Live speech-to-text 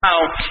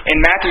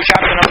in Matthew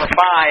chapter number 5.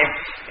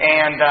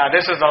 And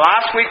this is the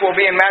last week we'll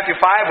be in Matthew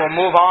 5. We'll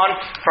move on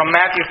from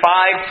Matthew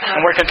 5.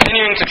 And we're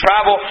continuing to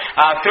travel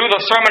through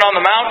the Sermon on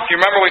the Mount. If you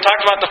remember, we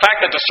talked about the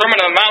fact that the Sermon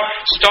on the Mount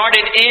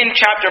started in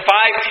chapter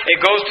 5. It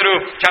goes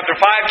through chapter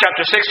 5,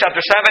 chapter 6, chapter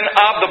 7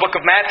 of the book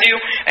of Matthew.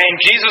 And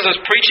Jesus is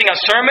preaching a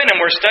sermon,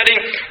 and we're studying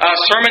a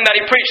sermon that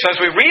He preached. So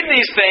as we read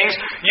these things,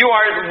 you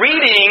are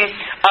reading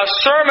a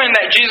sermon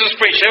that Jesus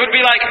preached. It would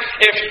be like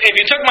if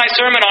you took my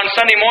sermon on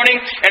Sunday morning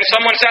and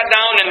someone sat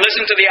down and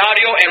listened to the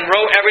audio and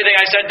wrote everything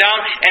I said down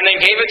and then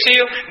gave it to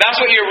you. That's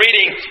what you're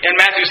reading in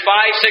Matthews 5,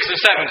 6, and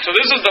 7. So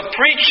this is the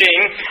preaching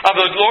of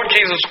the Lord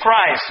Jesus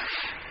Christ.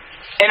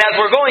 And as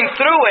we're going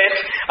through it,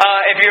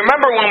 if you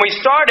remember when we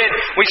started,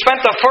 we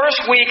spent the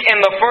first week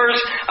in the first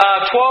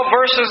 12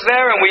 verses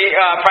there, and we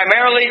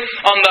primarily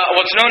on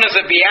what's known as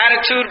the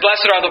Beatitude.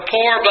 Blessed are the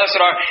poor, blessed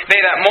are they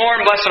that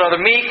mourn, blessed are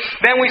the meek.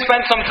 Then we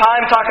spent some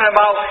time talking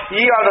about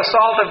ye are the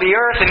salt of the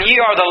earth, and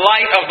ye are the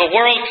light of the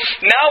world.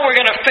 Now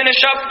we're going to finish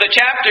up the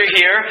chapter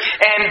here,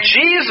 and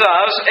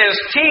Jesus is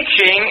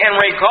teaching in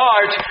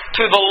regards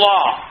to the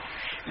law.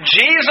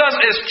 Jesus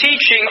is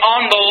teaching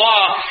on the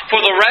law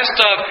for the rest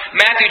of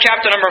Matthew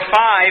chapter number 5.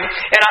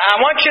 And I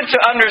want you to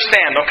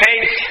understand, okay,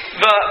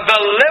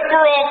 the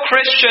liberal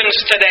Christians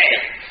today.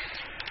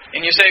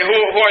 And you say,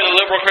 who are the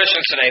liberal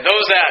Christians today?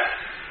 Those that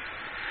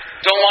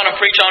don't want to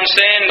preach on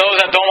sin, those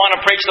that don't want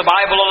to preach the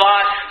Bible a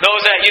lot,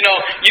 those that, you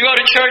go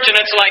to church and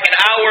it's like an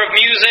hour of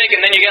music and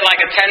then you get like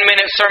a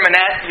 10-minute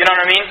sermonette, you know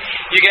what I mean?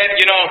 You get,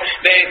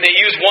 they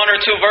use one or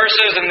two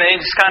verses and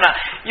they just kind of,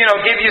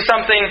 give you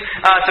something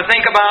to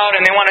think about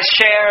and they want to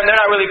share and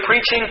they're not really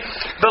preaching.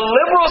 The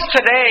liberals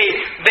today,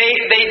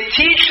 they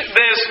teach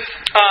this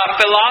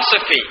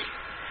philosophy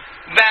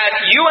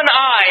that you and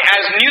I,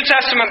 as New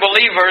Testament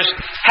believers,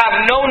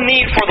 have no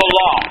need for the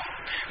law.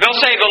 They'll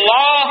say the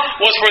law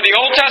was for the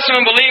Old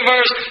Testament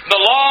believers.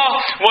 The law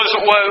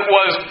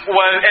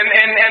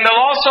and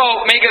they'll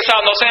also make it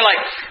sound, they'll say like,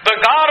 the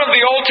God of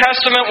the Old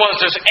Testament was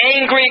this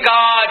angry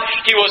God.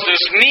 He was this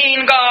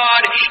mean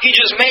God. He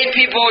just made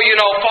people,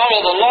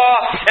 follow the law.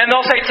 And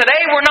they'll say,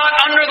 today we're not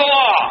under the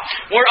law.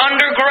 We're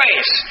under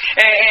grace.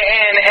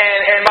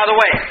 And by the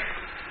way,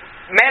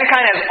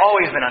 mankind has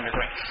always been under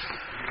grace.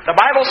 The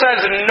Bible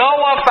says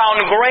Noah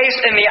found grace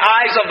in the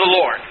eyes of the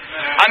Lord.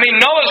 I mean,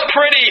 Noah's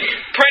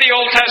pretty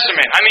Old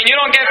Testament. I mean, you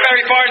don't get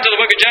very far into the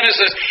book of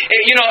Genesis.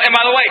 And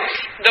by the way,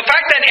 the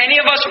fact that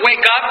any of us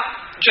wake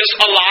up just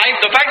alive,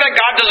 the fact that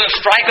God doesn't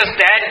strike us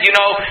dead,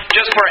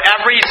 just for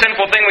every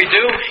sinful thing we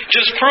do,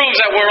 just proves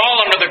that we're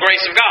all under the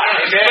grace of God.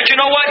 But you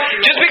know what?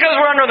 Just because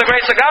we're under the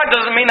grace of God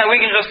doesn't mean that we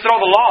can just throw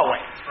the law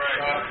away.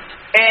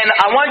 And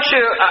I want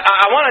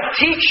to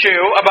teach you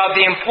about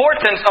the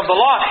importance of the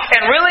law.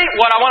 And really,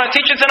 what I want to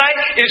teach you tonight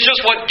is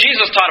just what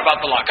Jesus taught about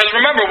the law. Because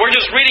remember, we're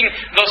just reading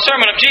the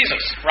sermon of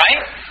Jesus,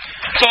 right?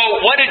 So,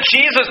 what did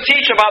Jesus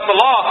teach about the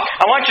law?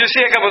 I want you to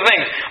see a couple of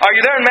things. Are you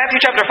there in Matthew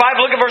chapter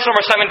 5? Look at verse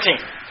number 17.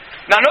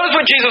 Now, notice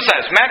what Jesus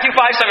says. Matthew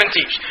 5:17.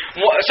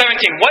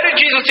 What did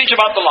Jesus teach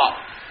about the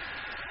law?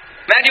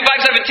 Matthew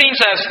 5:17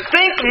 says,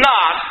 think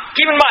not,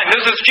 keep in mind,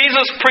 this is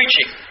Jesus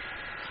preaching.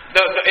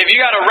 If you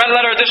got a red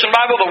letter edition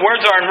Bible, the words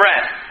are in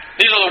red.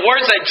 These are the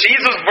words that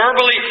Jesus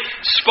verbally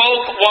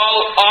spoke while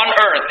on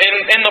earth,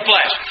 in the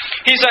flesh.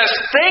 He says,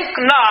 think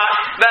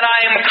not that I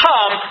am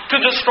come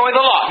to destroy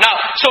the law. Now,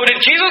 so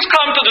did Jesus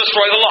come to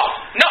destroy the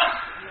law? No.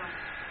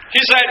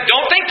 He said,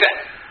 don't think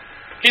that.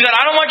 He said,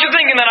 I don't want you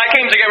thinking that I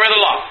came to get rid of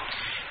the law.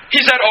 He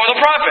said, or the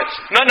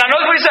prophets. Now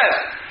notice what he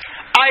says.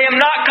 I am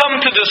not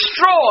come to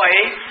destroy,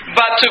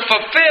 but to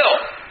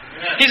fulfill.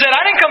 He said, I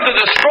didn't come to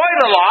destroy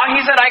the law.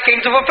 He said, I came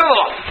to fulfill the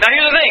law. Now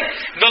here's the thing.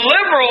 The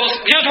liberals,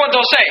 here's what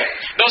they'll say.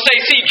 They'll say,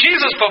 see,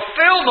 Jesus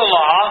fulfilled the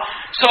law,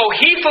 so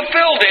He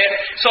fulfilled it,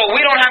 so we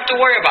don't have to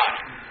worry about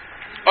it.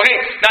 Okay,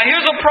 now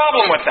here's the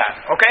problem with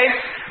that, okay?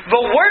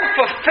 The word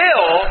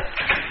fulfill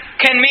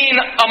can mean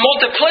a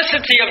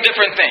multiplicity of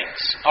different things,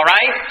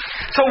 alright?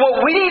 So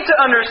what we need to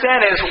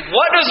understand is,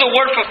 what does the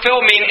word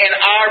fulfill mean in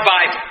our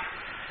Bible?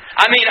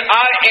 I mean,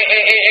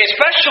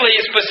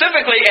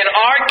 specifically in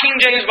our King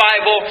James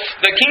Bible,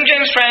 the King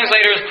James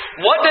translators,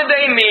 what did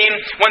they mean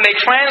when they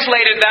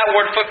translated that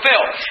word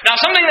fulfill? Now,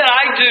 something that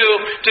I do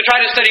to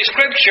try to study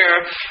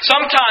Scripture,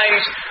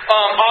 sometimes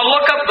I'll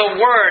look up the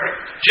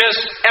word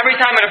just every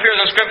time it appears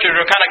in Scripture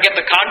to kind of get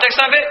the context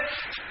of it.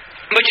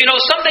 But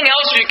something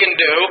else you can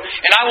do,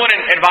 and I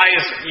wouldn't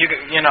advise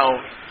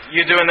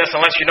you doing this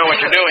unless you know what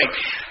you're doing.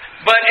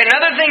 But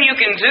another thing you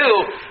can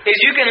do is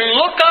you can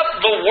look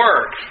up the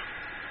word.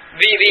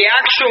 The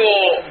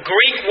actual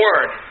Greek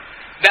word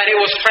that it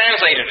was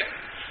translated in.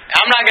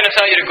 I'm not going to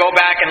tell you to go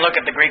back and look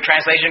at the Greek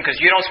translation because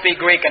you don't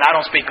speak Greek and I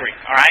don't speak Greek,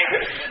 all right?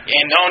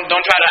 And don't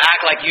try to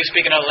act like you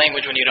speak another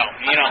language when you don't,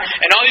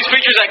 And all these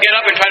preachers that get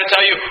up and try to tell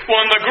you,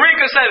 well, in the Greek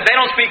it says they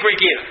don't speak Greek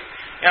either.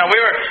 You know, we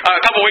were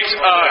a couple weeks,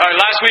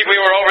 last week we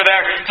were over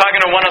there talking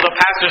to one of the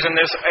pastors in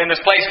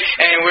this place,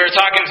 and we were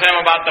talking to him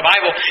about the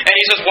Bible. And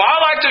he says, "Well, I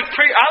like to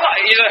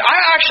I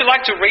actually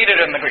like to read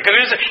it in the Greek."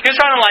 Because he was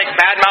trying to like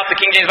badmouth the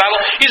King James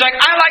Bible. He's like,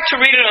 "I like to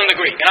read it in the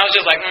Greek," and I was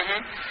just like, "Mm-hmm."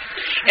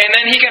 And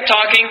then he kept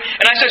talking,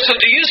 and I said, "So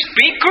do you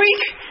speak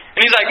Greek?"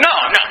 And he's like, "No."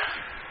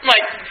 I'm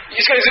like,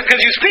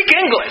 because you speak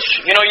English.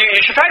 You know, you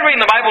should try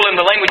reading the Bible in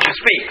the language you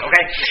speak,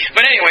 okay?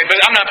 But anyway,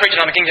 I'm not preaching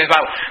on the King James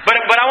Bible.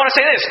 But I want to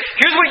say this.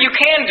 Here's what you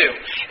can do,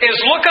 is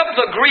look up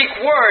the Greek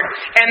word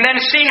and then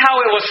see how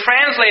it was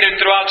translated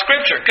throughout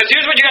Scripture. Because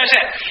here's what you got to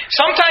say.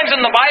 Sometimes in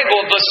the Bible,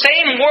 the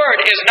same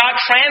word is not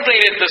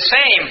translated the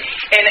same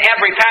in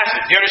every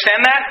passage. Do you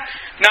understand that?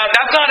 Now,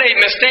 that's not a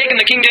mistake in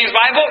the King James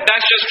Bible.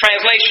 That's just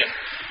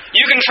translation.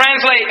 You can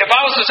translate, if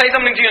I was to say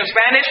something to you in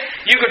Spanish,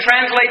 you could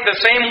translate the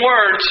same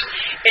words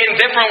in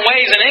different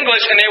ways in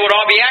English and they would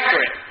all be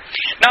accurate.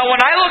 Now, when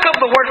I look up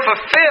the word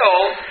fulfill,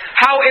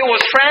 how it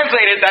was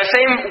translated, that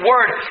same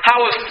word,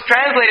 how it was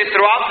translated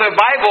throughout the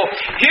Bible,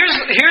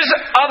 here's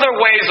other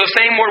ways the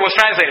same word was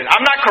translated.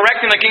 I'm not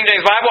correcting the King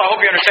James Bible. I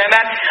hope you understand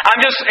that.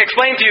 I'm just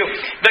explaining to you.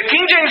 The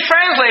King James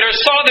translators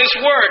saw this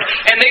word,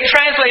 and they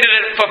translated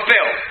it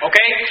fulfill.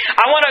 Okay?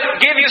 I want to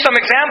give you some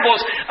examples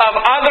of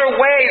other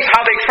ways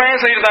how they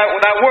translated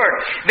that word.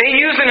 They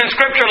use it in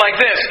Scripture like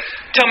this: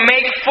 to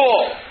make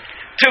full,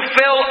 to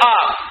fill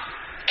up,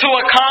 to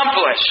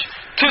accomplish,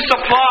 to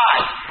supply,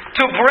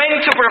 to bring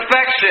to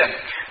perfection,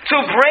 to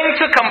bring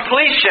to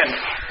completion,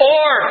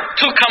 or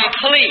to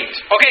complete.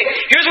 Okay,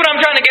 here's what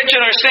I'm trying to get you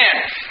to understand.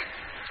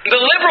 The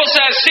liberal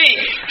says, see,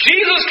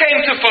 Jesus came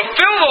to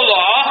fulfill the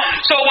law,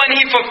 so when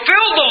He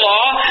fulfilled the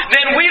law,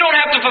 then we don't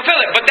have to fulfill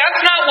it. But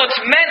that's not what's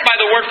meant by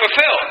the word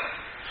fulfill.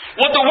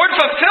 What the word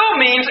fulfill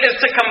means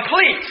is to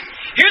complete.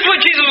 Here's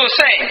what Jesus was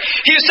saying.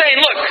 He was saying,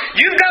 look,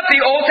 you've got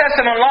the Old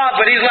Testament law,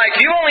 but He's like,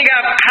 you only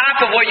got half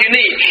of what you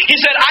need. He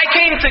said, I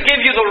came to give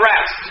you the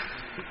rest.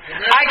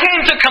 I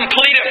came to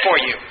complete it for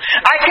you.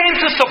 I came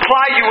to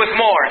supply you with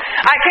more.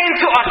 I came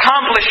to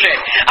accomplish it.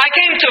 I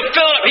came to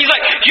fill it up. He's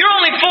like, you're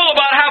only full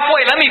about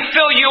halfway. Let me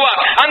fill you up.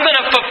 I'm going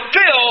to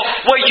fulfill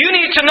what you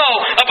need to know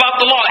about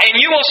the law.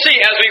 And you will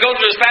see as we go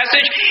through this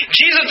passage,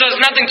 Jesus does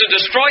nothing to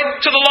destroy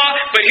to the law,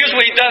 but here's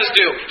what He does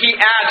do. He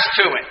adds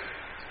to it.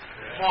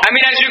 I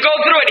mean, as you go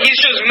through it, He's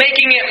just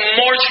making it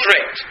more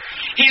strict.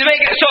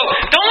 So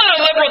don't let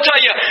a liberal tell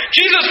you,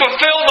 Jesus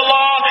fulfilled the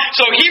law,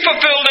 so He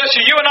fulfilled it, so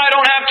you and I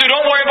don't have to.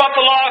 Don't worry about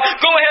the law.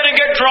 Go ahead and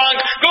get drunk.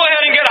 Go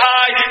ahead and get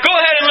high. Go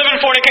ahead and live in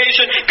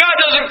fornication. God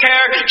doesn't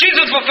care.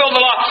 Jesus fulfilled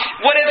the law.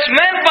 What it's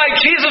meant by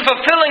Jesus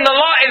fulfilling the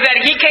law is that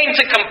He came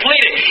to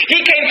complete it. He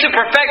came to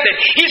perfect it.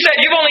 He said,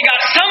 you've only got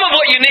some of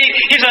what you need.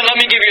 He said, let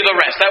me give you the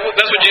rest.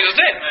 That's what Jesus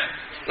did.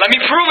 Let me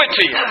prove it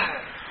to you.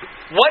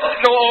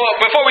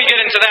 Before we get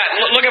into that,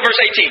 look at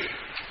verse 18.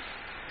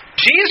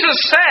 Jesus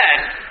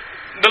said,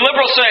 the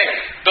liberals say,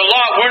 the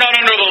law, we're not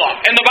under the law.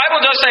 And the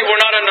Bible does say we're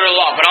not under the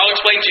law, but I'll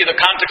explain to you the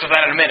context of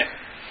that in a minute.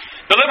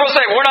 The liberals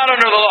say, we're not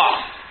under the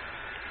law.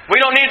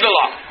 We don't need the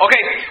law.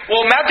 Okay,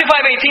 well, Matthew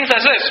 5:18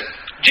 says this.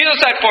 Jesus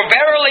said, for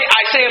verily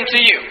I say unto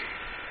you.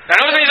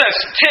 Now notice what He says,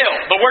 till.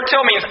 The word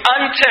till means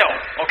until.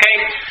 Okay?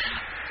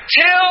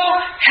 Till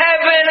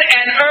heaven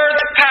and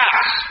earth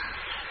pass,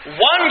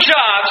 one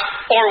jot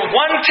or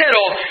one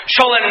tittle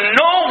shall in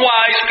no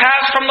wise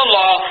pass from the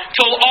law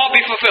till all be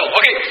fulfilled.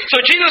 Okay,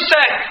 so Jesus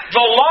said, the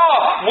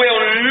law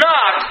will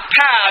not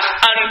pass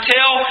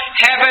until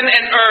heaven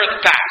and earth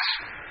pass.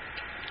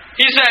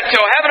 He said,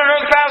 till heaven and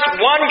earth pass,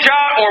 one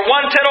jot or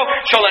one tittle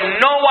shall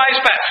in no wise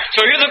pass.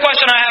 So here's the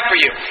question I have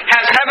for you.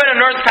 Has heaven and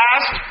earth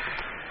passed?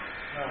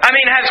 I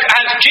mean, has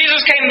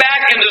Jesus came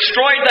back and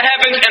destroyed the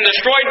heavens and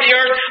destroyed the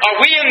earth? Are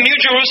we in New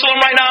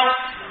Jerusalem right now?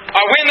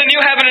 Are we in the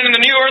new heaven and in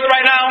the new earth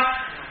right now?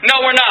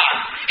 No, we're not.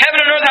 Heaven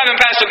and earth haven't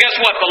passed, so guess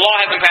what? The law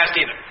hasn't passed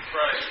either.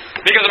 Right.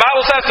 Because the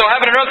Bible says, till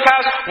heaven and earth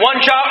pass, one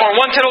jot or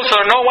one tittle,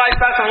 so no wise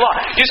pass from the law.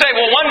 You say,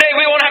 well, one day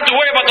we won't have to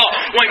worry about the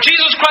law. When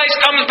Jesus Christ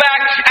comes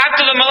back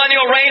after the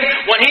millennial reign,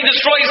 when He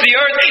destroys the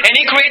earth, and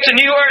He creates a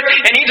new earth,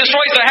 and He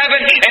destroys the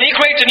heaven, and He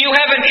creates a new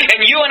heaven, and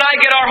you and I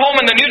get our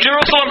home in the new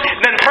Jerusalem,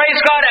 then praise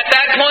God, at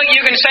that point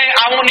you can say,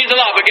 I won't need the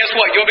law. But guess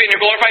what? You'll be in your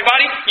glorified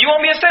body. You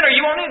won't be a sinner.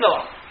 You won't need the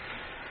law.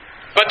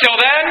 But till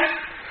then,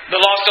 the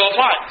law still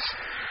applies.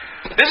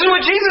 This is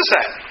what Jesus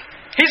said.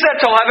 He said,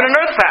 till heaven and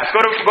earth pass.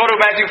 Go to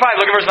Matthew 5.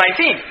 Look at verse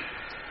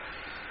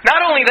 19.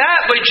 Not only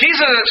that, but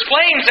Jesus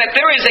explains that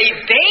there is a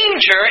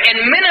danger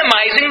in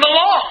minimizing the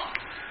law.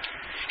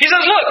 He says,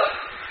 look,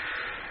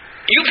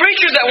 you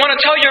preachers that want to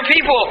tell your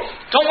people,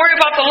 don't worry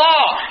about the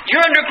law.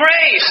 You're under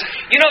grace.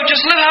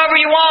 Just live however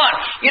you want.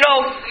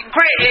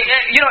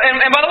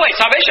 And by the way,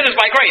 salvation is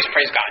by grace,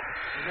 praise God.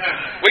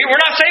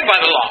 We're not saved by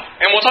the law.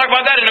 And we'll talk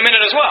about that in a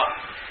minute as well.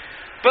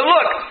 But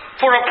look,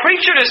 for a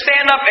preacher to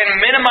stand up and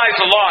minimize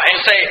the law and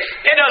say,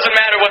 it doesn't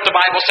matter what the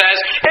Bible says,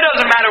 it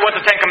doesn't matter what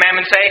the Ten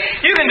Commandments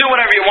say, you can do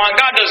whatever you want,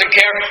 God doesn't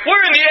care, we're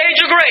in the age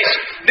of grace.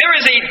 There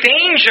is a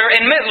danger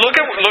in, look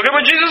at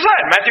what Jesus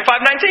said, Matthew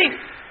 5:19.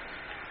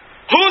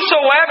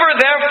 Whosoever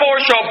therefore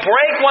shall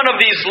break one of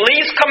these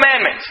least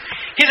commandments,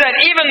 He said,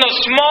 even the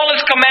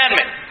smallest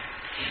commandment,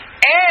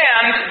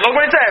 And, look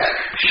what it says,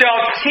 shall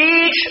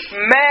teach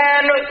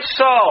men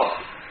so.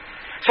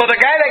 So the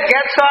guy that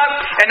gets up,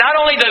 and not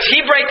only does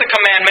he break the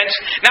commandments,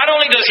 not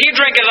only does he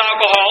drink his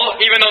alcohol,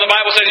 even though the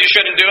Bible says you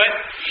shouldn't do it,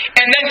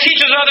 and then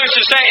teaches others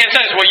to say, and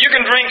says, well, you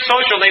can drink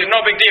socially, it's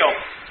no big deal,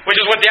 which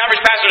is what the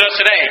average pastor does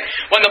today.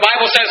 When the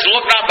Bible says,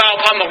 look not thou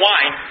upon the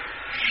wine.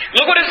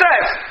 Look what it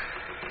says.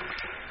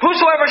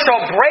 Whosoever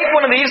shall break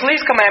one of these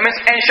least commandments,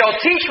 and shall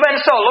teach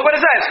men so. Look what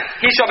it says.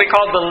 He shall be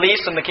called the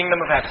least in the kingdom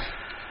of heaven.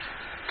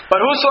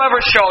 But whosoever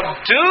shall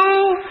do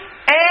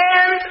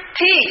and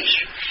teach.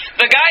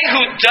 The guy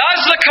who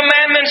does the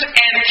commandments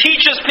and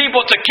teaches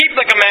people to keep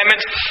the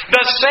commandments,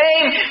 the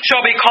same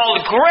shall be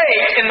called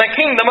great in the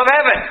kingdom of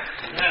heaven.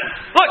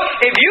 Look,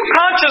 if you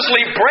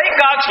consciously break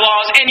God's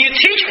laws and you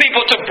teach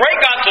people to break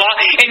God's law,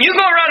 and you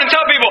go around and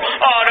tell people,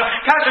 oh, no,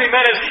 Pastor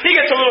Jimenez, he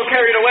gets a little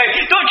carried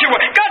away. Don't you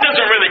worry. God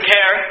doesn't really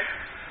care.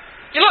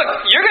 Look,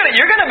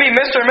 you're gonna be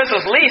Mr. and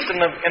Mrs. Least in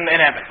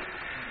heaven.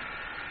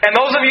 And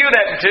those of you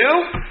that do,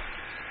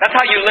 that's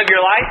how you live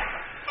your life.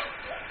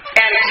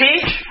 And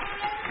teach,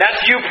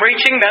 that's you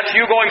preaching, that's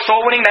you going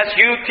soul winning, that's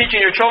you teaching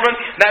your children,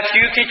 that's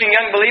you teaching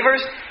young believers.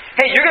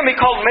 Hey, you're going to be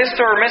called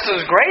Mr. or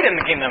Mrs. Great in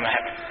the kingdom of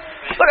heaven.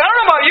 Look, I don't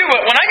know about you,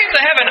 but when I get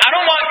to heaven, I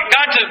don't want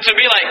God to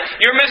be like,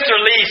 you're Mr.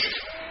 Least.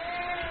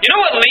 You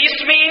know what least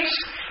means?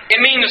 It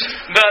means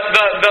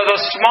the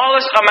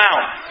smallest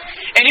amount.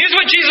 And here's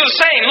what Jesus is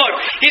saying. Look,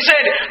 he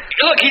said,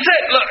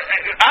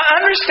 I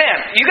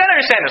understand. You got to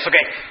understand this,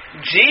 okay?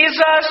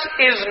 Jesus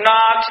is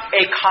not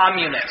a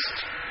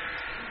communist.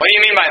 What do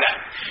you mean by that?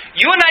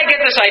 You and I get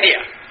this idea.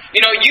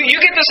 You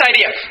get this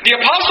idea. The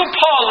Apostle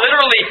Paul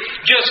literally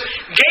just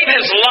gave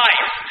his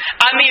life.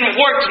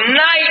 Worked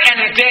night and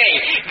day.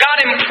 Got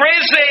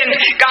imprisoned,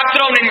 got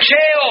thrown in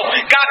jail,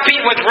 got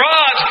beat with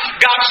rods,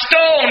 got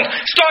stoned,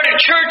 started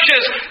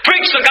churches,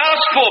 preached the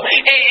gospel.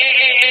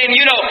 And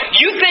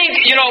you think,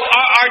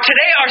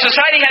 our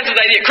society has this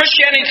idea.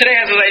 Christianity today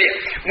has this idea.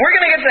 We're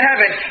going to get to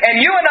heaven, and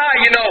you and I,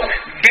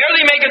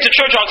 barely make it to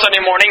church on Sunday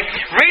morning,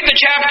 read the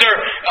chapter,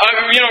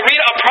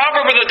 read a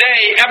proverb of the day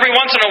every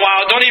once in a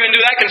while, don't even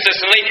do that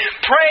consistently,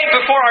 pray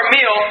before our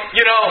meal,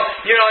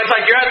 it's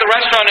like you're at the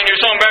restaurant and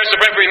you're so embarrassed to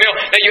pray for your meal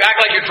that you act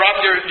like you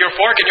dropped your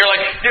fork and you're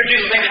like, dear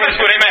Jesus, thank you for this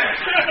food, amen.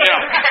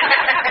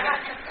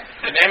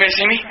 Did anybody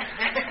see me?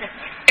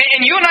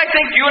 And you and I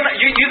think,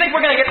 you think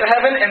we're going to get to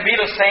heaven and be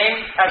the same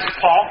as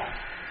Paul?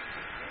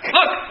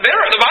 Look,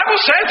 the Bible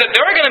says that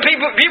there are going to be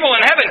people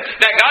in heaven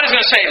that God is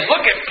going to say,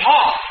 look at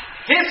Paul.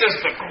 His is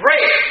the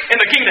great in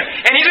the kingdom.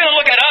 And He's going to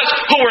look at us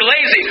who were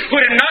lazy, who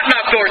did not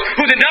knock doors,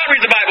 who did not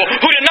read the Bible,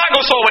 who did not go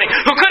soul winning,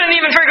 who couldn't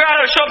even figure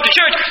out how to show up to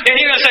church. And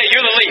He's going to say,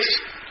 you're the least.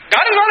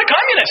 God is not a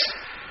communist.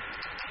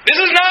 This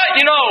is not,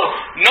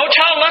 no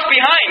child left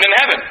behind in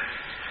heaven.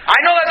 I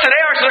know that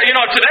today our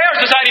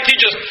society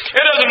teaches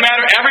it doesn't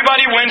matter.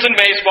 Everybody wins in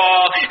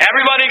baseball.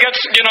 Everybody gets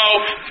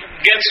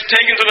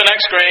taken to the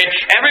next grade.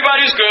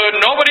 Everybody's good.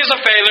 Nobody's a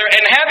failure.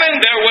 In heaven,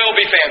 there will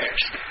be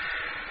failures.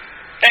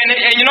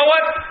 And you know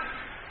what?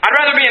 I'd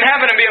rather be in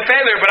heaven and be a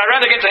failure, but I'd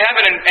rather get to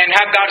heaven and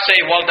have God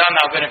say, well done,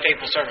 thou good and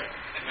faithful servant.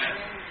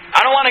 I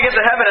don't want to get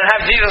to heaven and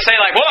have Jesus say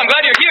like, well, I'm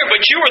glad you're here, but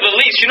you were the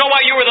least. You know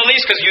why you were the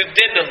least? Because you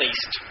did the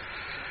least.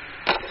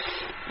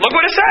 Look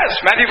what it says,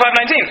 Matthew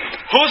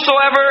 5:19.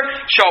 Whosoever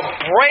shall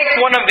break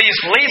one of these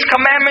least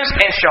commandments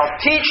and shall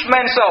teach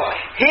men so,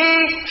 he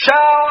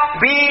shall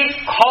be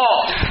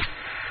called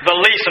the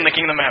least in the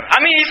kingdom of heaven.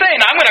 He's saying,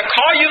 I'm going to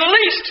call you the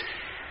least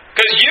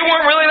because you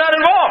weren't really that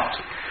involved.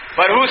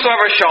 But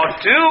whosoever shall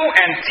do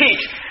and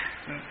teach,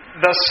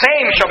 the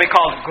same shall be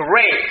called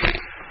great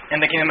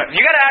in the kingdom of heaven.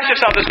 You got to ask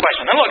yourself this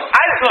question. And look,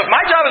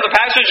 my job as a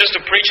pastor is just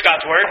to preach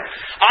God's word.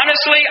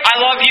 Honestly, I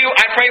love you.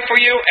 I pray for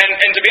you.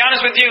 And to be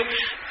honest with you,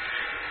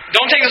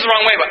 don't take this the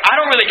wrong way, but I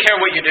don't really care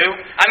what you do.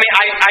 I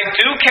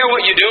do care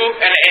what you do,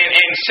 and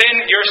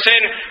your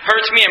sin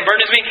hurts me and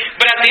burdens me.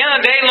 But at the end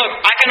of the day, look,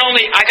 I can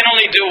only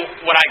do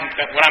what I'm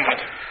going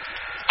to do.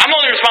 I'm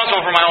only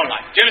responsible for my own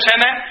life. Do you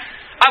understand that?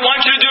 I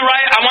want you to do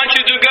right. I want you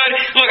to do good.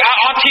 Look,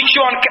 I'll teach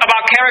you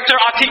about character.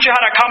 I'll teach you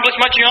how to accomplish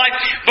much in your life.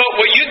 But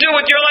what you do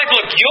with your life,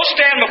 look, you'll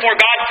stand before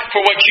God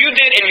for what you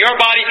did in your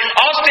body.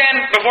 I'll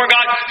stand before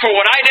God for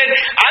what I did.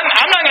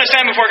 I'm not going to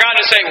stand before God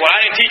and say, well, I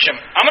didn't teach him.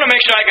 I'm going to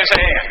make sure I can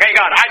say, hey,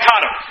 God, I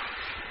taught him.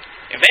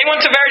 If they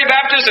went to Verity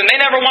Baptist and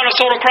they never won a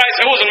soul to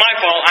Christ, it wasn't my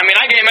fault.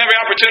 I gave them every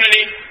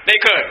opportunity they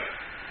could.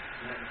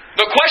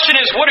 The question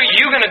is, what are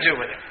you going to do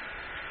with it?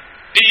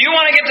 Do you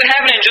want to get to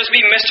heaven and just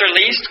be Mr.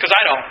 Least? Because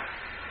I don't.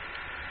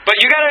 But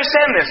you got to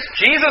understand this.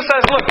 Jesus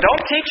says, look,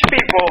 don't teach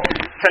people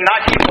to not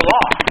keep the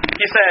law.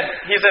 He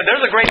said,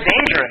 there's a great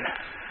danger in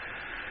that.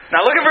 Now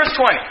look at verse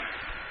 20.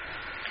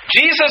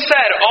 Jesus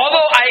said,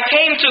 although I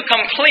came to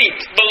complete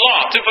the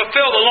law, to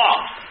fulfill the law.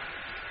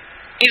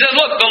 He says,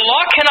 look, the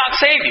law cannot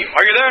save you.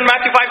 Are you there in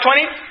Matthew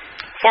 5:20?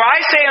 For I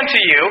say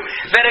unto you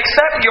that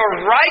except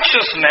your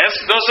righteousness,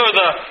 those are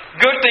the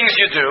good things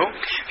you do,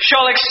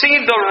 shall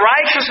exceed the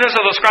righteousness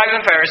of the scribes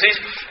and Pharisees,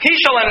 he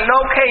shall in no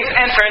case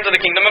enter into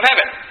the kingdom of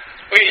heaven.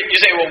 You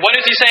say, well, what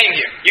is he saying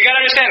here? You got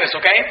to understand this,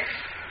 okay?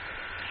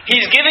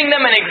 He's giving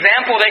them an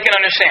example they can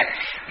understand.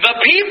 The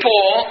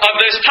people of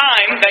this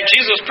time that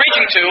Jesus was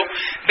preaching to,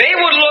 they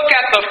would look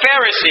at the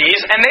Pharisees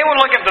and they would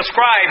look at the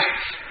scribes,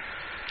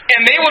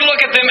 and they would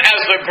look at them as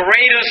the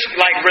greatest,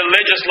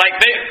 religious,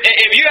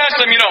 if you ask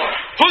them,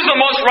 who's the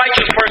most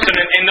righteous person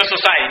in this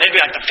society? They'd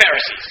be like the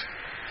Pharisees.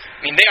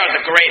 I mean, they are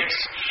the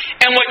greatest.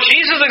 And what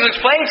Jesus is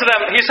explaining to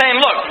them, He's saying,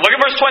 look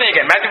at verse 20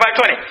 again, Matthew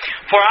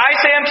 5:20. For I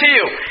say unto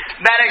you,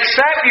 that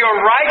except your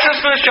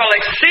righteousness shall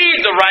exceed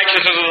the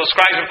righteousness of the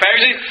scribes and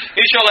Pharisees,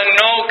 you shall in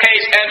no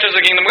case enter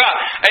the kingdom of God,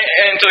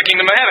 into the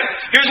kingdom of heaven.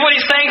 Here's what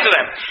He's saying to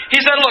them. He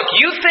said, look,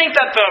 you think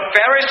that the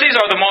Pharisees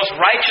are the most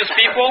righteous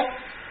people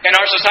in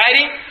our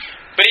society?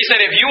 But He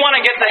said, if you want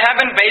to get to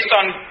heaven based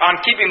on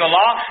keeping the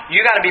law,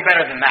 you got to be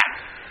better than that.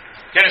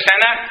 You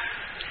understand that?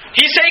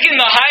 He's taking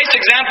the highest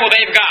example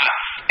they've got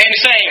and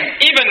saying,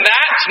 even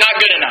that's not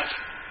good enough.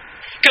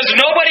 Because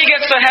nobody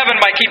gets to heaven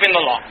by keeping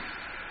the law.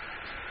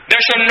 There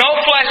shall no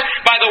flesh,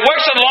 by the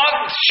works of the law,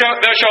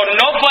 there shall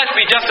no flesh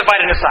be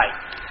justified in His sight.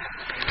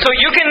 So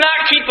you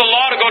cannot keep the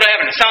law to go to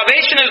heaven.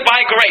 Salvation is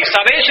by grace.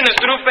 Salvation is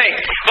through faith.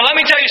 But let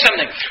me tell you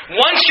something.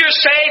 Once you're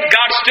saved,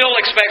 God still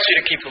expects you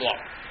to keep the law.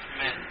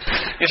 Amen.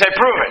 You say,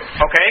 prove it.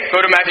 Okay,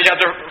 go to Matthew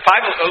chapter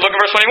 5, look at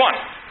verse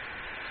 21.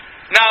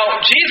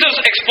 Now, Jesus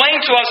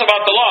explained to us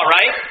about the law,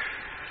 right?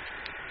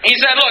 He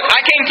said, look,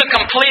 I came to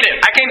complete it.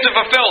 I came to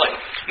fulfill it.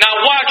 Now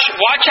watch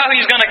how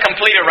He's going to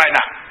complete it right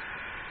now.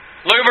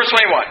 Look at verse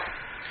 21.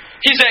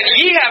 He said,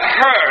 ye have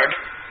heard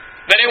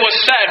that it was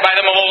said by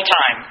them of old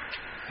time,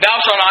 thou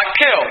shalt not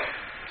kill.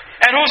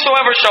 And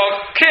whosoever shall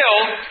kill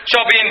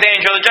shall be in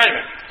danger of the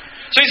judgment.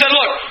 So He said,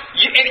 look,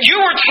 you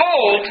were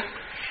told,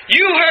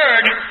 you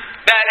heard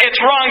that it's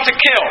wrong to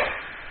kill.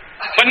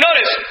 But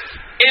notice,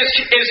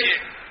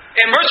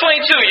 in verse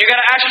 22, you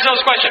got to ask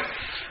yourself this question.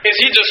 Is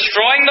He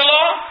destroying the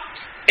law?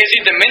 Is He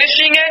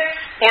diminishing it?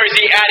 Or is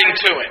He adding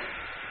to it?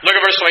 Look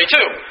at verse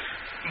 22.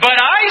 But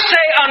I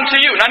say unto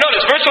you, now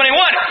notice, verse 21,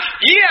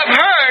 ye have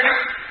heard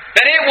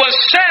that it was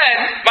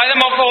said by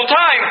them of old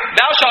time,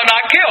 thou shalt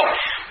not kill.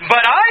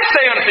 But I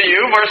say unto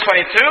you, verse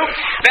 22,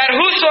 that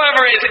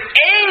whosoever is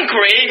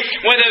angry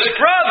with his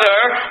brother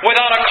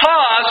without a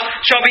cause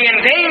shall be in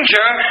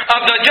danger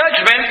of the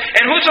judgment,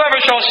 and whosoever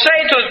shall say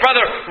to his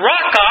brother,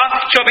 Raca,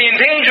 shall be in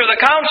danger of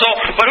the council,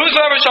 but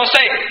whosoever shall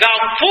say, thou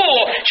fool,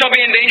 shall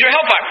be in danger of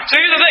hellfire. So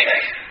here's the thing.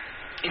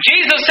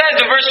 Jesus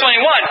says in verse 21,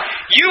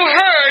 you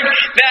heard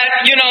that,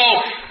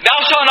 thou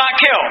shalt not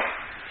kill.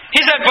 He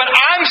said, but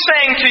I'm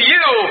saying to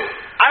you,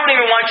 I don't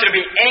even want you to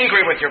be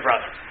angry with your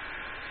brother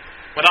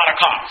without a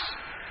cause.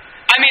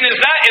 I mean, is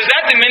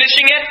that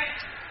diminishing it?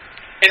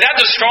 Is that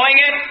destroying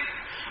it?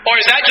 Or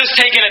is that just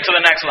taking it to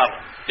the next level?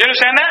 You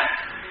understand that?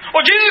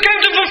 Well, Jesus came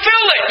to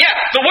fulfill it. Yeah,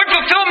 the word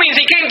fulfill means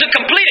He came to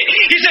complete it.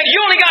 He said, you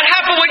only got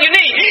half of what you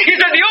need. He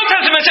said, the Old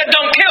Testament said,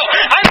 don't kill.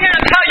 I'm here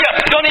to tell you,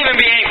 don't even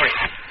be angry.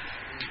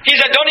 He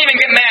said, don't even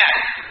get mad.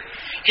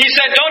 He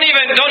said, don't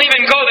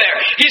even go there.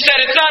 He said,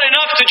 it's not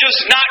enough to just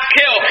not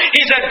kill.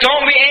 He said,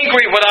 don't be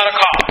angry without a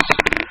cause.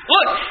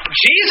 Look,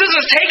 Jesus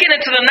is taking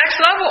it to the next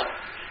level.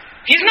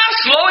 He's not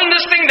slowing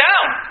this thing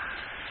down.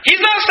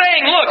 He's not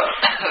saying, look,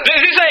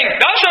 He's saying,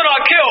 thou shalt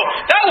not kill.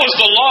 That was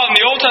the law in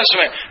the Old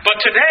Testament. But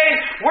today,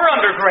 we're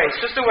under grace.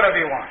 Just do whatever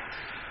you want.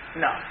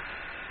 No.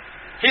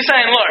 He's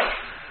saying, look,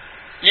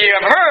 ye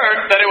have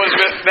heard that it was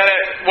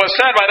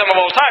said by them of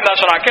old time, thou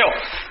shalt not kill.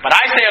 But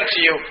I say unto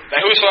you,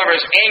 that whosoever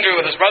is angry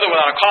with his brother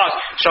without a cause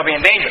shall be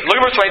in danger. Look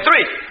at verse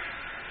 23.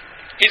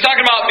 He's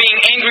talking about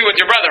being angry with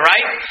your brother,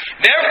 right?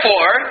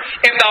 Therefore,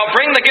 if thou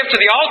bring the gift to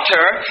the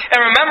altar, and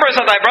rememberest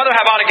that thy brother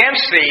have aught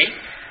against thee,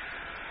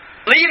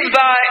 leave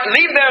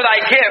there thy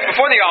gift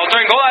before the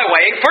altar, and go thy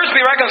way. First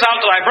be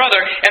reconciled to thy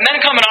brother, and then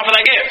come and offer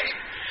thy gift.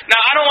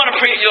 Now, I don't want to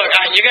preach. Look,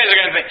 you guys are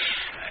going to think,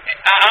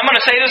 I'm going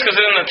to say this because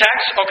it's in the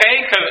text,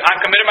 okay? Because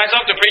I've committed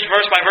myself to preach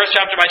verse by verse,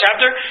 chapter by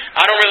chapter.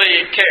 I don't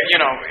really care,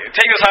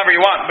 take this however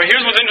you want. But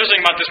here's what's interesting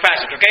about this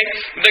passage, okay?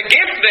 The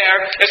gift there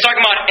is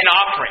talking about an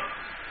offering.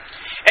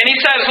 And he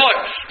says, look,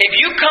 if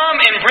you come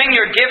and bring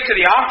your gift to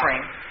the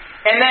offering,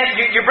 and then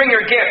you bring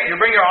your gift, you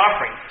bring your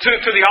offering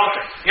to the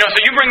altar. So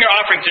you bring your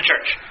offering to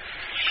church.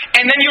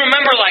 And then you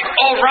remember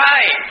oh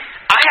right,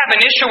 I have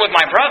an issue with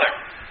my brother.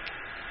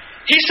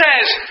 He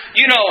says,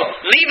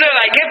 leave there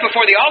thy gift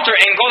before the altar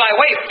and go thy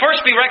way.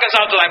 First be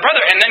reconciled to thy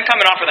brother and then come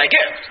and offer thy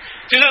gift.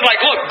 So he says,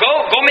 look,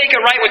 go make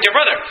it right with your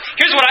brother.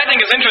 Here's what I think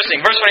is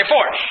interesting. Verse 24.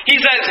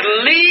 He says,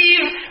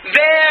 leave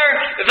there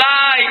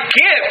thy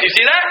gift. You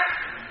see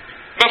that?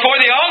 Before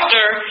the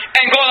altar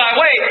and go thy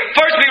way.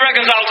 First be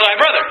reconciled to thy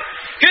brother.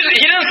 He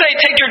doesn't say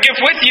take your gift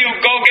with you,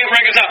 go get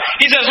reconciled.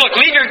 He says, look,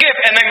 leave your gift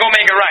and then go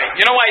make it right.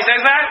 You know why he says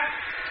that?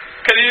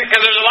 Because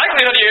there's a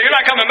likelihood you're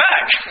not coming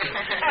back.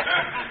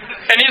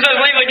 And he says,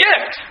 leave the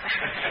gift.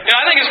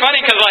 I think it's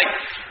funny because,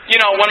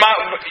 when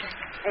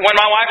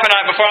my wife and I,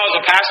 before I was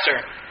a pastor,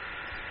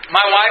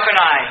 my wife and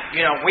I,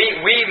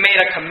 we made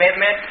a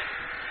commitment.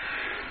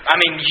 I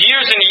mean,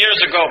 years and years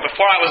ago,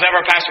 before I was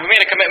ever a pastor, we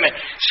made a commitment.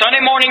 Sunday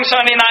morning,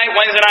 Sunday night,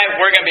 Wednesday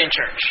night, we're going to be in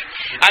church.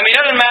 I mean,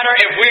 it doesn't matter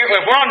if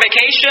we're on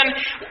vacation.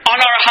 On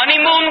our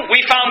honeymoon,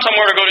 we found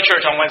somewhere to go to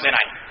church on Wednesday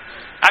night.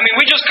 I mean,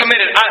 we just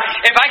committed.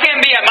 If I can't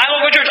be at my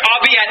local church,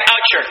 I'll be at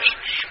our church.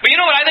 But you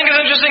know what I think is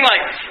interesting? Like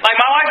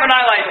my wife and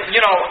I,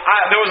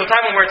 there was a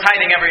time when we were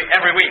tithing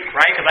every week,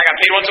 right? Because I got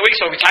paid once a week,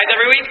 so we tithe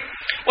every week.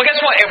 Well, guess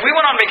what? If we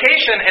went on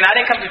vacation and I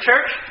didn't come to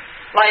church,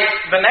 like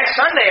the next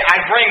Sunday,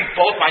 I'd bring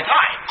both my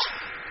tithes.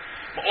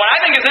 What I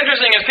think is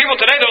interesting is people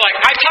today, they're like,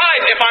 I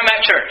tithe if I'm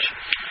at church.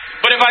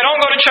 But if I don't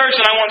go to church,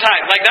 then I won't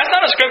tithe. Like, that's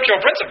not a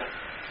scriptural principle.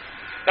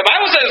 The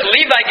Bible says,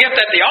 leave thy gift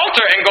at the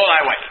altar and go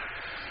thy way.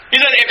 He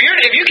said, if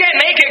you can't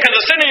make it because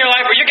of sin in your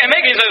life, or you can't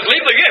make it, he says,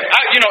 leave the gift.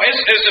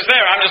 It's just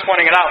there. I'm just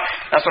pointing it out.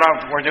 That's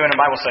what we're doing in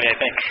Bible study, I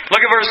think.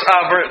 Look at verse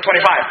 25.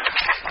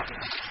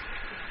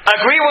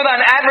 Agree with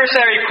an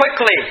adversary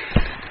quickly,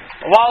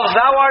 while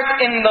thou art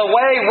in the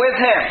way with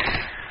him,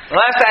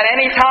 lest at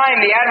any time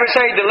the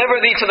adversary deliver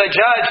thee to the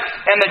judge,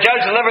 and the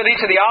judge deliver thee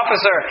to the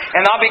officer,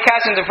 and thou be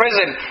cast into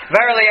prison.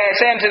 Verily I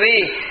say unto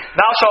thee,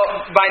 thou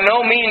shalt by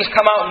no means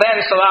come out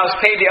thence till thou hast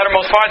paid the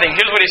uttermost farthing.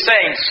 Here's what he's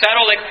saying.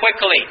 Settle it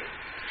quickly.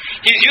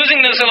 He's using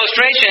this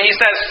illustration. He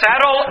says,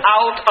 settle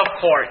out of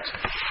court.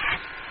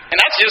 And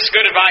that's just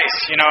good advice,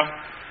 you know.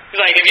 He's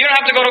like, if you don't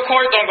have to go to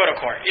court, don't go to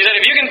court. He said,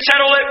 if you can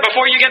settle it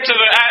before you get to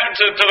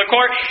the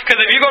court,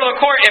 because if you go to the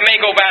court, it may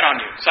go bad on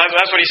you. So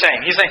that's what he's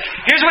saying. He's saying,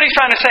 here's what he's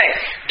trying to say.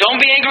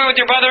 Don't be angry with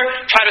your brother.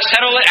 Try to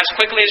settle it as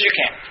quickly as you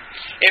can.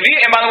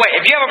 And by the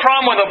way, if you have a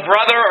problem with a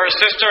brother or a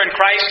sister in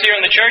Christ here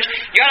in the church,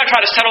 you got to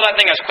try to settle that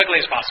thing as quickly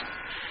as possible.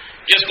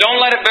 Just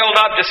don't let it build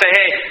up to say,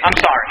 hey, I'm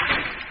sorry.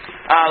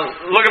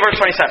 Look at verse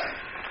 27.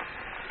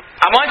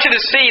 I want you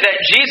to see that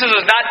Jesus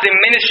is not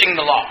diminishing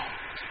the law.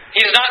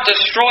 He's not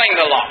destroying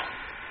the law.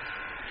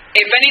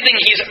 If anything,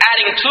 He's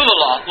adding to the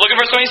law. Look at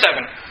verse 27.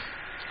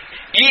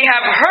 Ye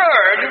have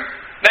heard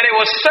that it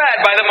was said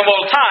by them of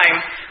old time,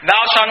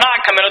 thou shalt not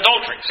commit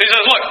adultery. So He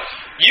says, look,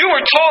 you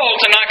were told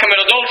to not commit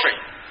adultery.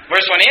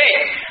 Verse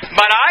 28.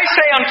 But I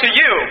say unto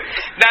you,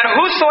 that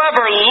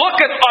whosoever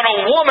looketh on a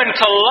woman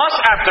to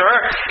lust after her,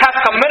 hath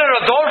committed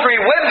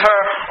adultery with her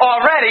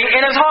already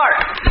in his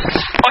heart.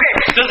 Okay,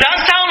 does that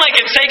sound like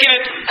it's taking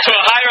it to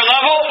a higher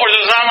level, or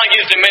does it sound like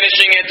He's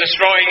diminishing it,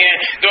 destroying it,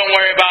 don't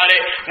worry about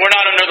it, we're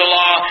not under the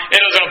law, it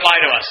doesn't apply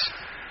to us?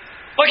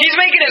 Look, He's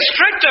making it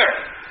stricter.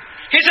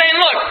 He's saying,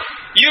 look,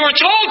 you were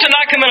told to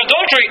not commit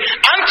adultery.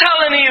 I'm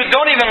telling you,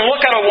 don't even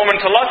look at a woman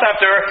to lust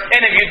after her,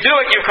 and if you do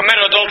it, you've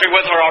committed adultery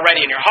with her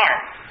already in your heart.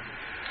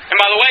 And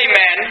by the way,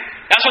 men,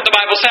 that's what the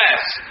Bible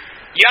says.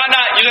 You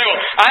say, well,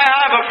 I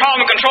have a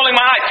problem controlling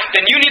my eyes.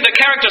 Then you need the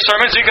character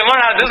sermon so you can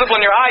learn how to discipline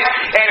your eyes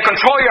and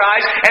control your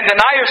eyes and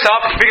deny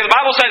yourself. Because the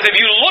Bible says if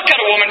you look at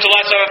a woman to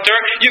lust after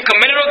her, you've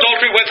committed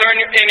adultery with her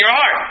in your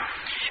heart.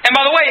 And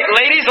by the way,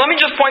 ladies, let me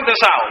just point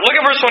this out. Look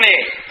at verse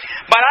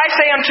 28. But I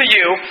say unto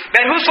you,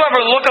 that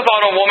whosoever looketh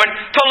on a woman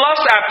to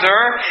lust after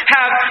her,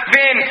 hath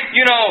been,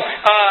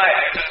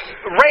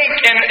 raped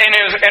in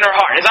her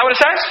heart. Is that what it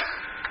says?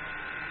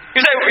 You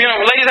say,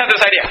 ladies have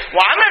this idea.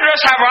 Well, I'm going to dress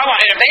however I want,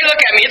 and if they look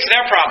at me, it's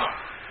their problem.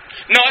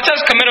 No, it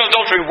says commit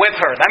adultery with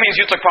her. That means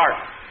you took part.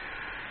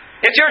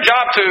 It's your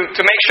job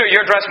to make sure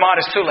you're dressed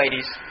modest too,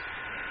 ladies.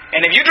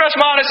 And if you dress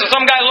modest and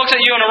some guy looks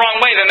at you in the wrong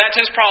way, then that's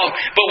his problem.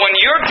 But when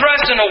you're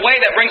dressed in a way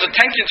that brings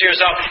attention to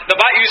yourself,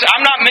 you say,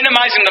 I'm not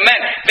minimizing the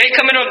men. They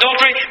commit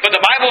adultery, but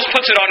the Bible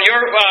puts it on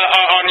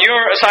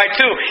your side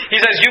too.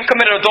 He says you've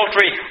committed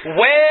adultery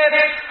with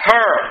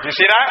her. Do you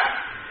see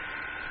that?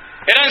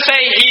 It doesn't say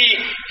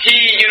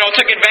he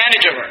took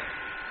advantage of her.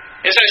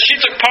 It says she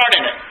took part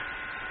in it.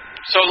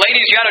 So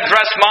ladies, you got to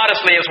dress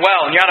modestly as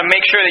well. And you got to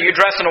make sure that you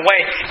dress in a way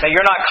that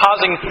you're not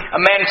causing a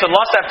man to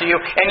lust after you.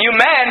 And you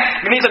men,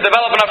 you need to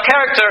develop enough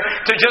character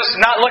to just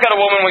not look at a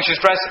woman when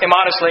she's dressed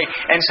immodestly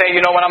and say,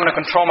 you know what, I'm going to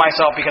control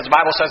myself because the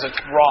Bible says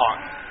it's wrong.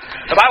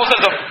 The Bible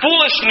says the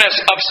foolishness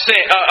of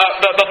sin,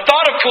 the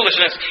thought of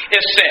foolishness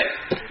is sin.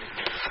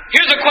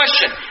 Here's a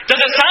question. Does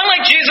it sound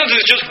like Jesus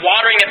is just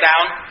watering it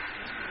down?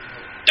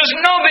 There's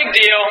no big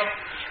deal.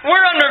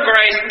 We're under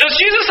grace. Does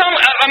Jesus sound...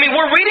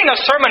 we're reading a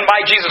sermon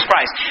by Jesus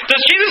Christ. Does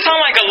Jesus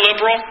sound like a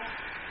liberal?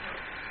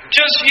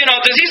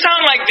 Does he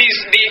sound like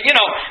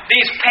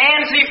these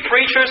pansy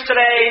preachers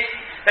today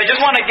that just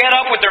want to get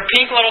up with their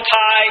pink little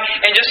tie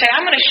and just say,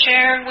 I'm going to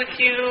share with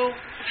you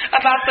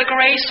about the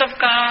grace of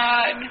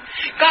God.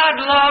 God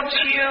loves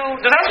you.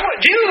 That's what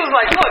Jesus is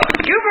like.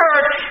 Look, you've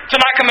heard to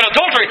not commit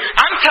adultery.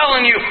 I'm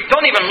telling you,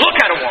 don't even look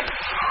at a woman.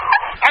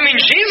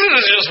 Jesus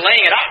is just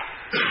laying it out.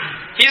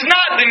 He's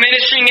not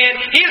diminishing it.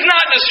 He's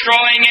not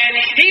destroying it.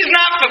 He's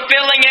not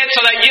fulfilling it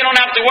so that you don't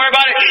have to worry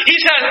about it. He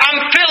says, I'm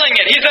filling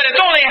it. He said, it's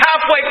only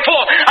halfway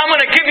full. I'm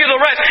going to give you the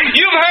rest.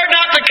 You've heard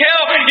not to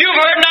kill. You've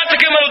heard not to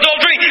commit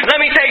adultery. Let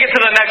me take it to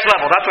the next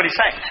level. That's what he's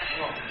saying.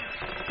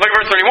 Look at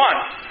verse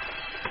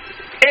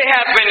 31. It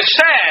hath been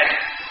said,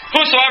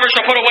 whosoever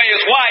shall put away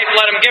his wife,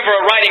 let him give her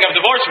a writing of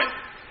divorcement.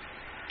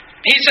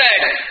 He said,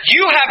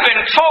 you have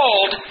been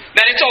told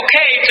that it's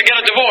okay to get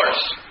a divorce.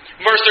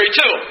 Verse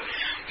 32.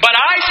 But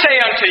I say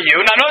unto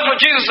you, now notice what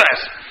Jesus says,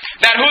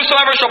 that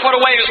whosoever shall put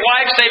away his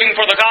wife, saving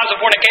for the cause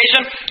of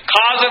fornication,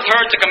 causeth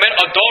her to commit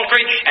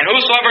adultery, and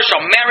whosoever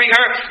shall marry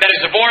her that is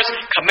divorced,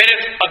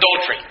 committeth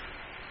adultery.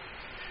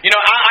 You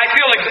know,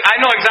 I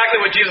know exactly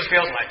what Jesus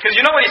feels like. Because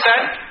you know what He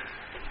said?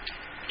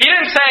 He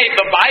didn't say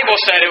the Bible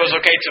said it was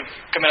okay to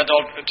commit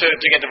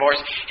to get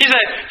divorced. He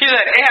said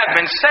it has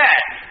been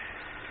said.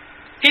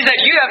 He said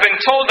you have been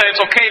told that it's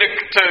okay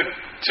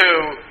to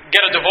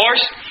get a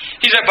divorce.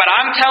 He said, but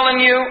I'm telling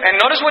you, and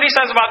notice what He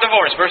says about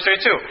divorce, verse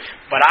 32.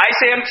 But I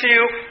say unto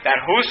you that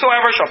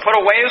whosoever shall put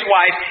away his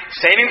wife,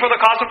 saving for the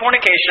cause of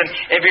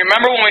fornication. If you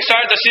remember when we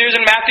started the series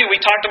in Matthew, we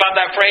talked about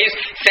that phrase,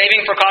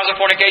 saving for cause of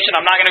fornication.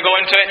 I'm not going to go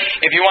into it.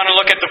 If you want to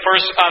look at the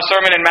first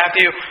sermon in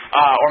Matthew,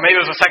 or maybe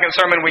it was the second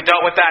sermon, we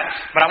dealt with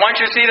that. But I want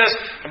you to see this.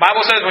 The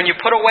Bible says when you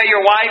put away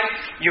your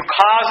wife,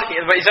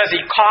 He says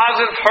He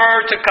causes her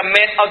to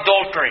commit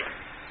adultery.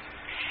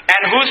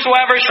 And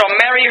whosoever shall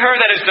marry her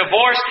that is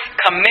divorced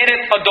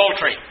committeth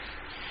adultery.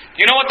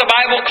 You know what the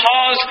Bible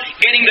calls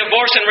getting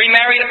divorced and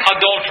remarried?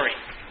 Adultery.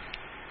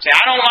 Say,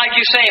 I don't like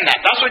you saying that.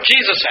 That's what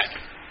Jesus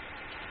said.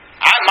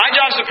 My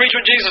job is to preach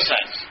what Jesus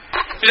says.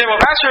 You say,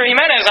 well, Pastor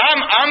Jimenez,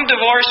 I'm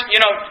divorced.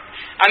 You know,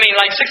 I mean,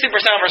 like 60%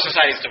 of our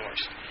society is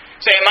divorced.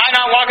 Say, am I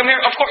not welcome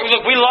here? Of course,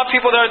 look, we love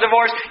people that are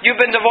divorced. You've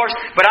been divorced.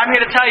 But I'm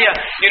here to tell you,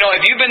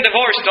 if you've been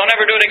divorced, don't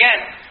ever do it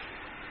again.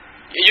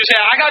 You say,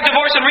 I got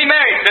divorced and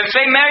remarried. Then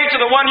stay married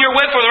to the one you're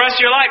with for the rest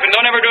of your life and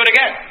don't ever do it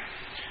again.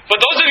 But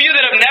those of you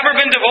that have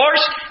never been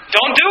divorced,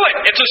 don't do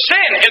it. It's a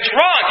sin. It's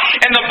wrong.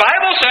 And the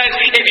Bible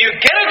says if you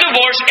get a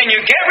divorce and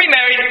you get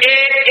remarried,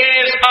 it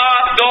is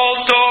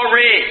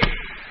adultery.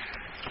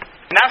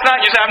 And that's not,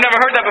 you say, I've never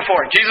heard that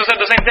before. Jesus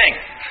said the same thing.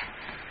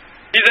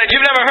 He said,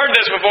 you've never heard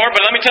this before,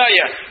 but let me tell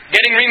you,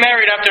 getting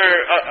remarried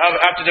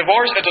after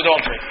divorce, it's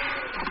adultery.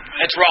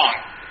 It's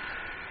wrong.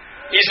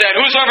 He said,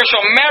 whosoever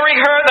shall marry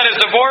her that is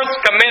divorced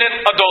committeth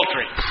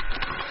adultery.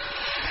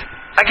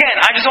 Again,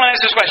 I just want to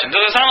ask this question.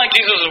 Does it sound like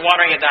Jesus is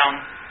watering it down?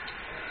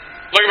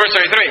 Look at verse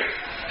 33.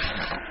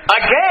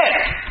 Again,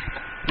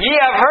 ye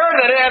have heard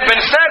that it hath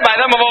been said by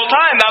them of old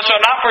time, thou shalt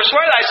not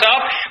forswear thyself,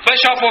 but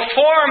shalt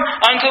perform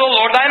unto the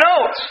Lord thine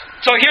oaths.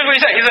 So here's what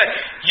he said. He said,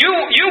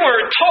 you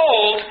were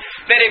told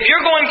that if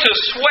you're going to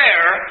swear,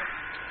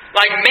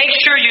 make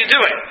sure you do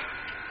it.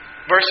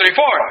 Verse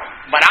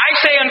 34, but I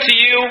say unto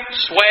you,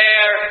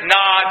 swear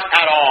not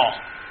at all.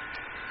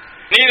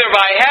 Neither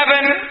by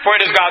heaven, for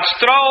it is God's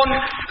throne,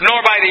 nor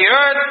by the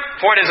earth,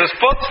 for it is His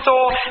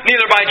footstool,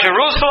 neither by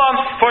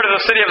Jerusalem, for it is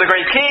the city of the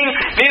great King,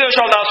 neither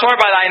shalt thou swear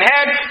by thine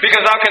head,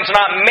 because thou canst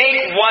not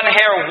make one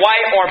hair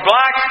white or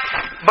black,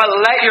 but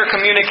let your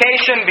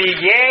communication be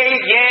yea,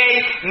 yea,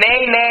 nay,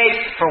 nay,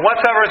 for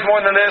whatsoever is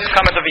more than this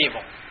cometh of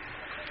evil.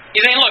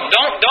 He's saying, look,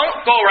 don't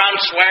go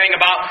around swearing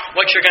about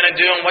what you're going to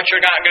do and what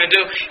you're not going to do.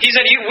 He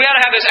said, we ought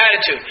to have this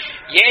attitude.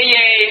 Yea,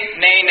 yea,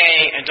 nay,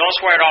 nay, and don't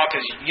swear at all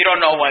because you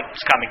don't know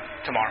what's coming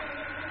tomorrow.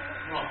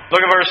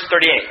 Look at verse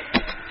 38.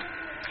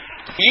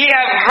 Ye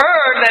have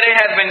heard that it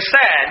hath been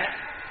said,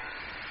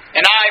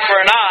 an eye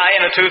for an eye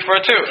and a tooth for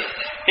a tooth.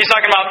 He's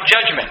talking about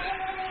judgment.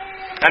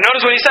 Now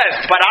notice what he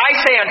says. But I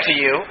say unto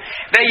you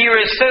that ye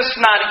resist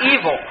not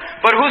evil,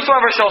 but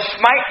whosoever shall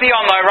smite thee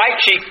on thy right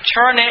cheek,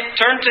 turn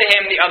to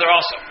him the other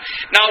also.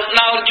 Now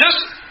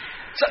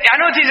I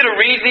know it's easy to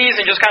read these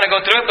and just kind of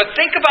go through it, but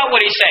think about what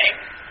he's saying.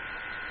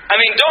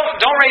 I mean,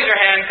 don't raise your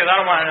hand because I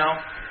don't want to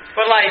know.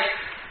 But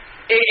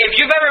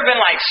if you've ever been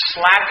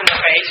slapped in the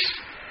face,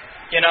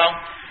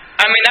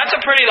 I mean that's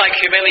a pretty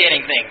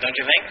humiliating thing, don't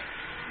you think?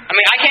 I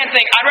mean, I can't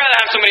think. I'd rather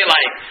have somebody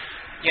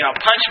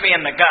punch me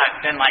in the gut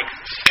than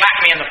slap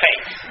me in the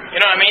face. You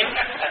know what I mean?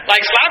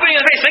 Slapping you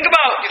in the face. Think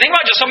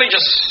about just somebody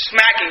just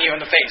smacking you in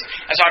the face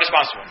as hard as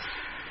possible.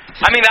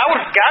 I mean, that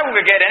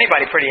would get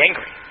anybody pretty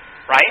angry,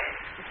 right?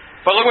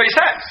 But look what he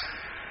says.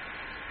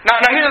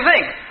 Now here's the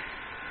thing.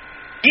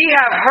 Ye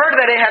have heard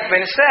that it hath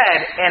been said,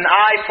 an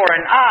eye for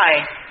an eye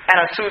and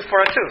a tooth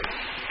for a tooth.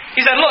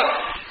 He said, look,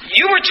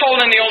 you were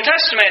told in the Old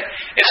Testament,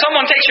 if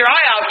someone takes your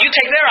eye out, you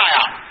take their eye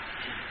out.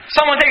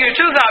 Someone takes your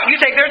tooth out, you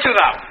take their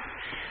tooth out.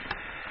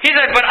 He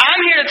said, but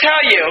I'm here to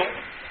tell you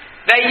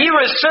that ye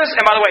resist,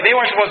 and by the way, they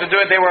weren't supposed to do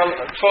it, they were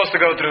supposed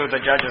to go through the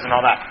judges and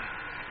all that.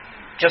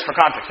 Just for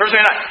context. Verse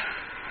 39.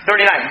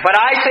 But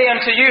I say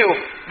unto you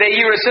that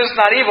ye resist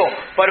not evil,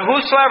 but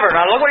whosoever,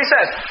 now look what he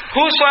says,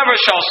 whosoever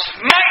shall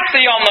smite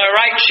thee on the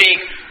right cheek,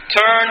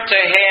 turn to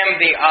him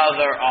the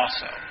other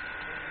also.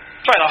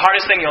 It's probably the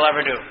hardest thing you'll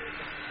ever do.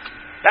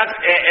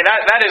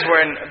 That is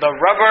when the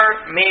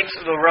rubber meets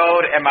the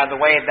road, and by the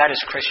way, that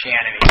is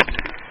Christianity.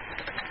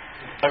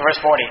 Look at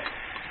verse 40.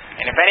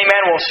 And if any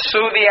man will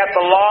sue thee at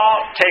the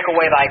law, take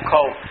away thy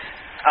coat.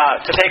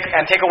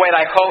 Take away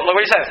thy coat. Look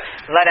what he says.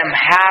 Let him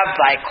have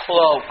thy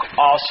cloak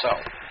also.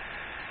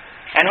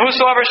 And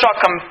whosoever shall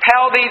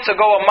compel thee to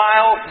go a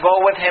mile, go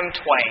with him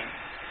twain.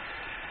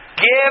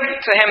 Give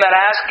to him that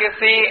asketh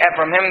thee, and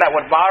from him that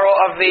would borrow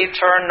of thee,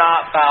 turn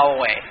not thou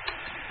away.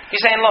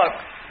 He's saying, look.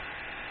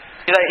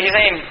 He's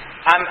saying,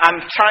 I'm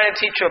trying to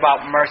teach you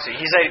about mercy.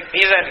 He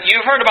said,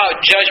 you've heard about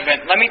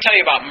judgment. Let me tell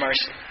you about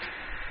mercy.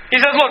 He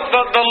says, look,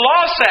 the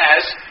law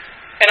says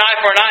an eye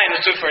for an eye and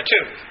a tooth for a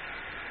tooth.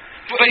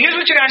 But here's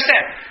what you got to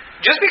understand.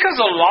 Just because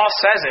the law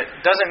says it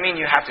doesn't mean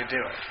you have to do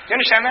it. Do you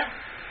understand that?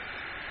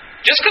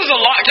 Just because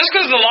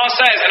the law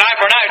says an eye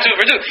for an eye, tooth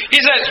for tooth, He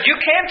says you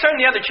can turn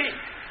the other cheek.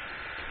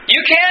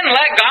 You can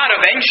let God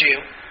avenge you.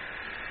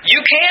 You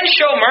can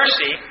show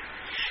mercy.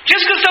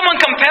 Just because someone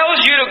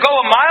compels you to go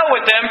a mile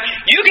with them,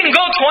 you can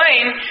go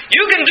twain.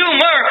 You can do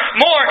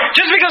more.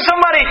 Just because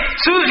somebody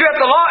sues you at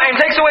the law and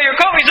takes away your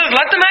coat, He says,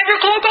 let them have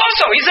your cloak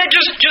also. He said,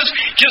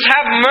 just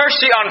have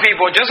mercy on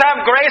people. Just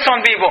have grace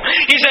on people.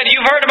 He said,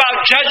 you've heard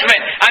about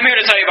judgment. I'm here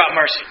to tell you about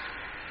mercy.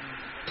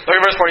 Look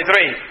at verse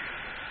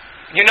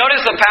 43. You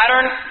notice the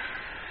pattern?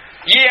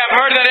 Ye have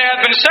heard that it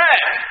hath been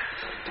said,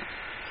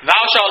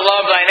 thou shalt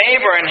love thy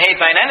neighbor and hate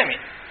thine enemy.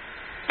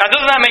 Now,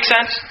 doesn't that make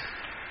sense?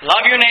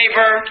 Love your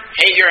neighbor,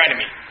 hate your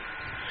enemy.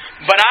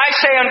 But I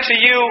say unto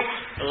you,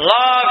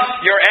 love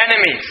your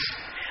enemies.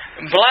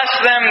 Bless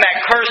them that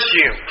curse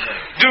you.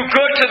 Do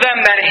good to them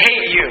that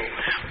hate you.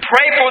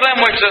 Pray for them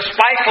which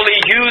despitefully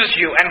use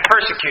you and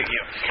persecute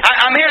you.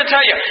 I'm here to tell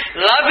you,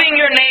 loving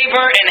your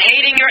neighbor and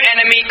hating your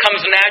enemy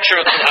comes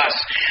natural to us.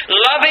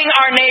 Loving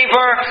our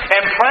neighbor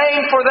and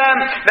praying for them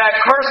that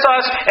curse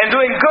us and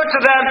doing good to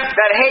them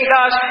that hate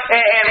us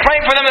and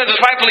praying for them that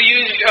despitefully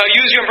use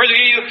you and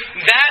persecute you,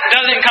 that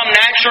doesn't come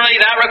naturally.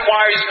 That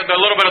requires a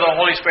little bit of the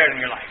Holy Spirit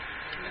in your life.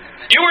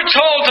 You were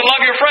told to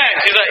love your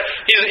friends.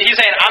 He's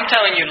saying, I'm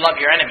telling you, love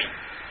your enemy.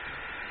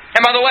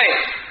 And by the way,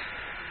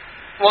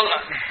 well,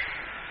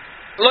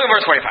 look at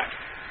verse 45.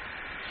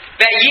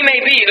 That ye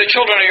may be the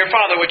children of your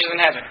Father which is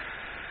in heaven.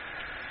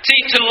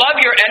 See, to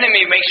love your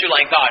enemy makes you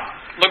like God.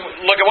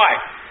 Look at why.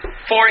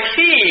 For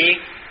He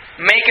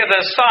maketh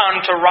the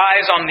sun to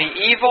rise on the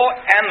evil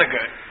and the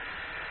good,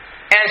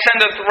 and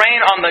sendeth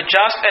rain on the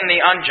just and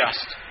the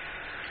unjust.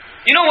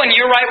 You know when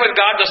you're right with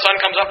God, the sun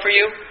comes up for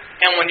you?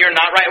 And when you're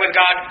not right with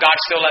God, God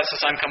still lets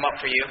the sun come up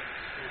for you.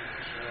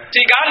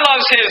 See, God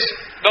loves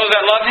those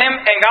that love Him,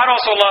 and God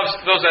also loves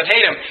those that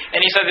hate Him.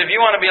 And He says, if you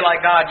want to be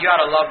like God, you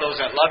ought to love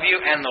those that love you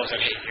and those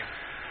that hate you.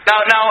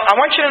 Now, I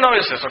want you to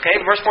notice this, okay?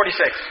 Verse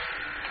 46.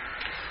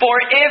 For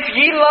if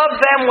ye love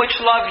them which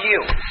love you,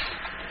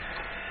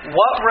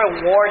 what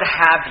reward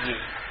have ye?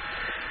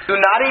 Do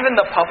not even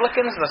the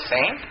publicans the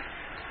same?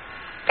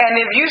 And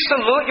if you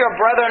salute your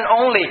brethren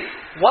only,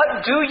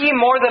 what do ye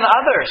more than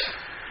others?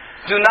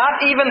 Do not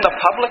even the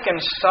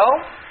publicans so?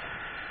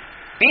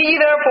 Be ye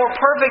therefore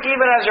perfect,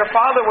 even as your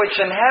Father which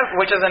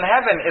is in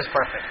heaven is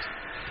perfect.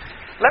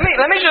 Let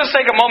me just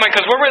take a moment,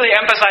 because we're really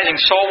emphasizing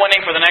soul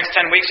winning for the next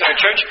 10 weeks at our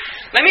church.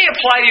 Let me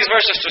apply these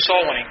verses to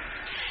soul winning.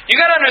 You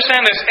got to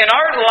understand this. In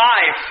our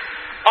life,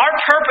 our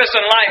purpose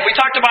in life, we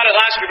talked about it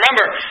last week.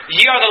 Remember,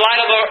 ye are the light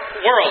of the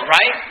world,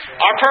 right?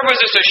 Our purpose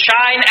is to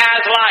shine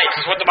as lights,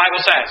 is what the Bible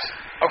says.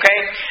 Okay?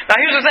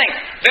 Now here's the thing.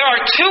 There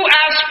are two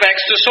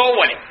aspects to soul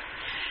winning.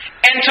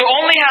 And to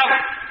only have,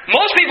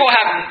 most people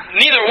have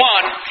neither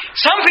one.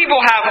 Some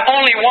people have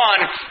only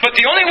one. But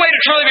the only way to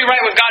truly be right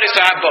with God is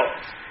to have both.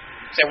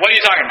 Say, what are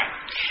you talking about?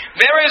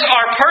 There is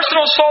our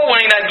personal soul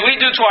winning that we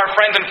do to our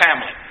friends and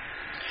family.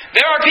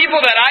 There are people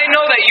that I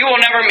know that you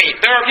will never meet.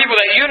 There are people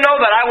that you know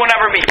that I will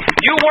never meet.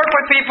 You work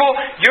with people,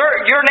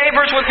 your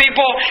neighbors with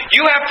people,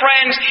 you have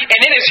friends, and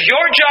it is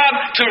your job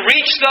to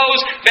reach those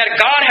that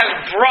God has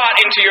brought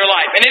into your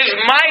life. And it is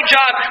my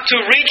job to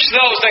reach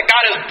those that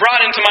God has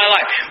brought into my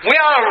life. We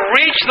ought to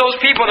reach those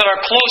people that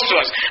are close to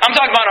us. I'm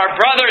talking about our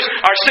brothers,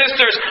 our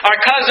sisters, our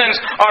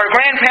cousins, our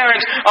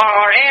grandparents,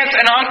 our aunts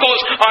and uncles,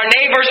 our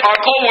neighbors, our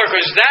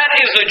co-workers. That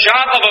is the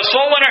job of a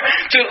soul winner.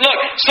 Look,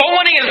 soul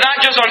winning is not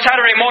just on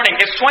Saturday morning.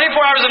 It's 24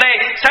 hours a day,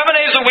 7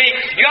 days a week.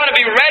 You ought to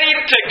be ready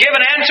to give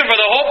an answer for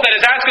the hope that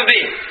is asked of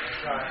thee.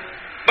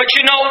 But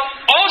you know,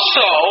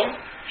 also,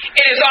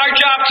 it is our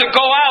job to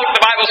go out,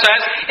 the Bible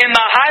says, in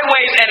the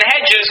highways and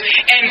hedges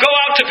and go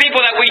out to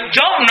people that we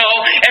don't know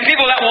and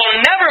people that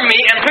we'll never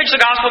meet and preach the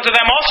gospel to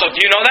them also.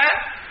 Do you know that?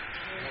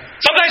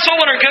 Sometimes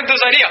soul winners get this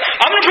idea.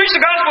 I'm going to preach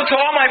the gospel to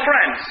all my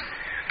friends,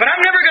 but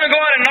I'm never going to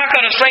go out and knock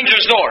on a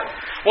stranger's door.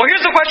 Well,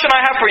 here's the question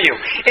I have for you.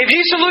 If ye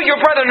salute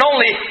your brethren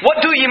only,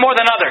 what do ye more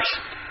than others?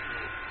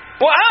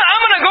 Well,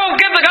 I'm going to go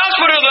give the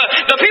gospel to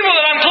the people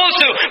that I'm close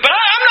to. But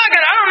I'm not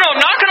going to,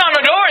 knocking on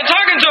the door and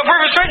talking to a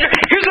perfect stranger.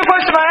 Here's the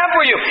question I have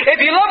for you. If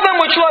you love them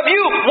which love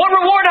you, what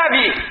reward have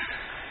ye?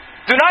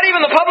 Do not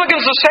even the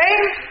publicans the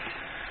same?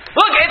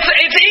 Look,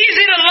 it's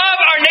easy to love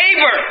our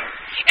neighbor.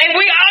 And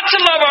we ought to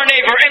love our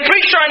neighbor and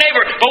preach to our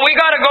neighbor. But we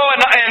got to go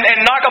and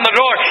knock on the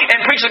door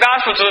and preach the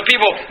gospel to the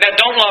people that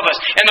don't love us.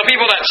 And the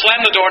people that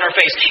slam the door in our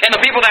face. And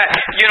the people that,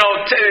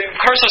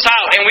 curse us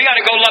out. And we got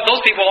to go love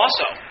those people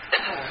also.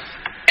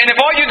 And if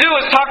all you do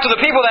is talk to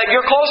the people that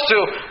you're close to,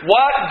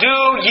 what do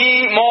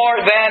ye more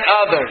than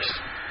others?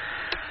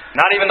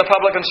 Not even the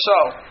publicans so.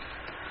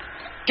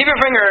 Keep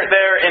your finger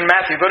there in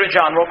Matthew. Go to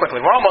John real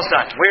quickly. We're almost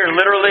done. We're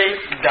literally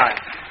done.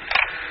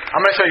 I'm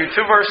going to show you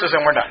 2 verses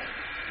and we're done.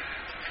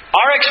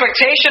 Our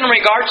expectation in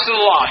regards to the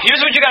law.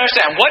 Here's what you got to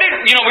understand.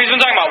 We've been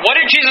talking about, what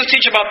did Jesus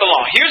teach about the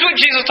law? Here's what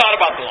Jesus taught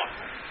about the law.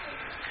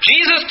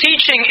 Jesus'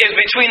 teaching is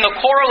between the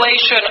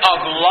correlation of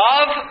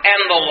love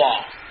and the law.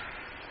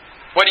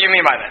 What do you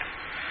mean by that?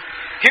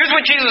 Here's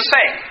what Jesus is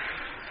saying.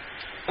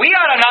 We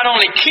ought to not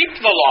only keep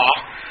the law,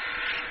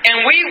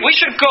 and we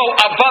should go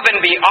above and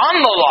beyond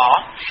the law.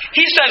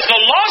 He says the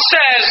law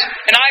says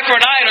an eye for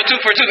an eye and a tooth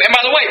for a tooth. And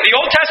by the way, the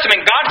Old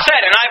Testament, God said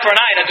an eye for an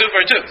eye and a tooth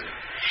for a tooth.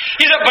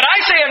 He said, but I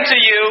say unto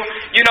you,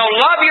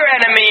 love your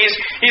enemies.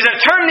 He said,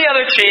 turn the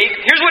other cheek.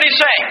 Here's what he's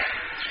saying.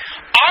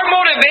 Our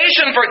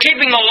motivation for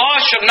keeping the law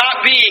should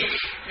not be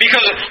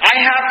because I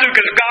have to,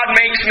 because God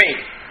makes me.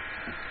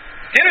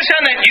 Do you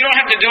understand that you don't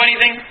have to do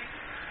anything?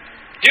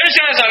 Do you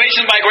understand that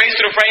salvation is by grace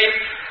through faith?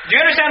 Do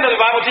you understand that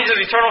the Bible teaches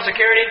eternal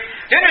security?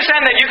 Do you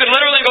understand that you can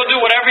literally go do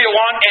whatever you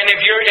want, and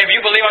if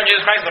you believe on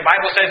Jesus Christ, the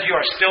Bible says you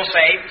are still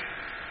saved?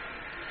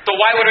 So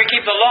why would we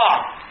keep the law?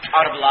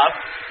 Out of love.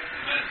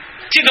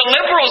 See, the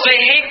liberals, they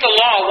hate the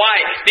law.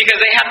 Why?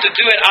 Because they have to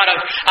do it out of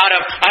I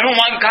don't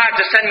want God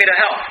to send me to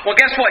hell. Well,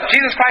 guess what?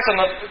 Jesus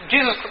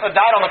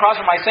died on the cross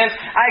for my sins.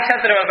 I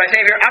accepted Him as my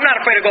Savior. I'm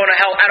not afraid of going to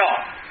hell at all.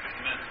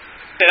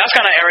 That's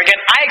kind of arrogant.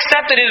 I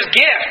accepted His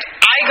gift.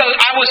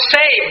 I was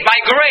saved by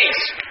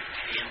grace.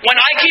 When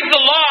I keep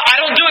the law, I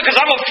don't do it because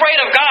I'm afraid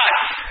of God.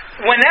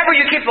 Whenever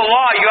you keep the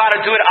law, you ought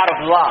to do it out of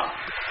love.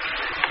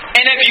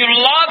 And if you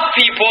love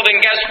people,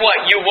 then guess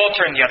what? You will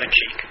turn the other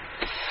cheek.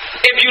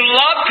 If you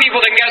love people,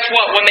 then guess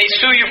what? When they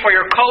sue you for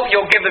your coat,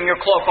 you'll give them your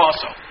cloak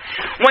also.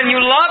 When you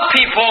love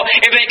people,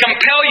 if they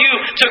compel you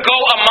to go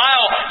a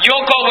mile,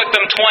 you'll go with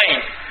them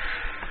twain.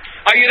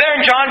 Are you there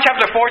in John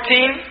chapter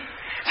 14?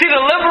 See,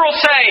 the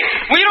liberals say,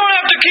 we don't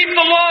have to keep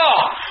the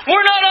law.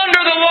 We're not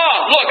under the law.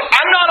 Look,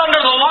 I'm not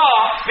under the law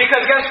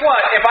because guess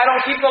what? If I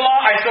don't keep the law,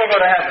 I still go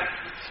to heaven.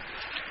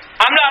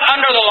 I'm not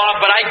under the law,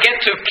 but I get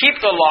to keep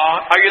the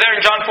law. Are you there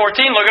in John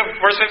 14? Look at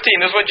verse 15.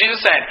 This is what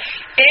Jesus said.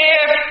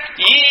 If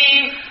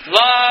ye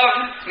love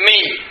me,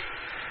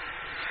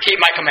 keep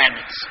my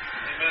commandments.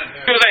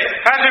 Amen. People say,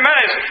 Pastor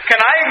Jimenez, can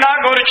I not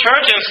go to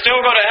church and still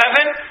go to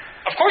heaven?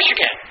 Of course you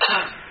can.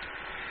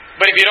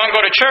 But if you don't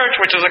go to church,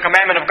 which is a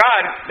commandment of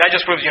God, that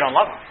just proves you don't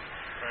love Him.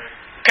 Right.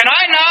 Can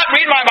I not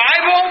read my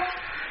Bible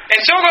and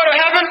still go to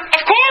heaven?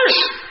 Of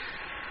course.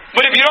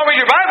 But if you don't read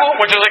your Bible,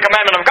 which is a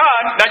commandment of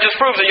God, that just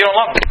proves that you don't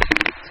love Him.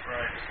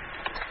 Right.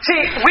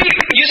 See,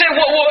 you say,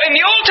 well, in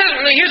the Old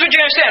Testament, here's what you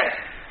understand.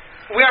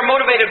 We are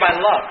motivated by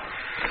love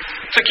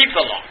to keep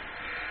the law.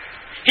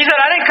 He said,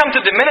 I didn't come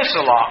to diminish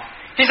the law.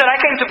 He said, I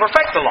came to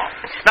perfect the law.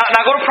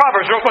 Now go to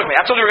Proverbs real quickly.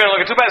 I told you we were going to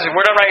look at two passages.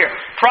 We're done right here.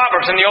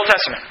 Proverbs in the Old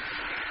Testament.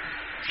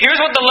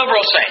 Here's what the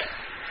liberals say.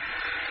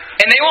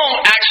 And they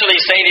won't actually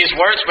say these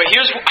words, but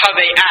here's how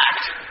they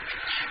act.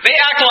 They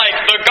act like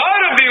the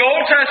God of the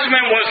Old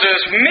Testament was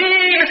this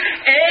mean,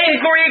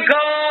 angry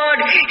God.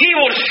 He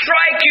will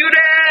strike you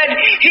dead.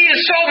 He is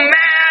so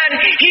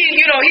mad.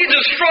 He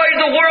destroyed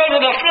the world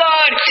with a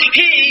flood.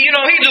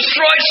 He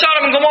destroyed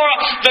Sodom and Gomorrah.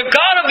 The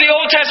God of the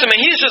Old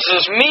Testament, He's just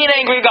this mean,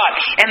 angry God.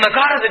 And the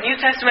God of the New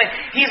Testament,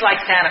 He's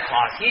like Santa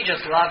Claus. He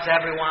just loves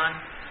everyone.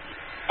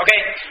 Okay,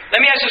 let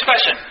me ask this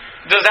question.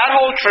 Does that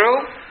hold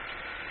true?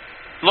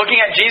 Looking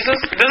at Jesus?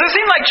 Does it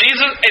seem like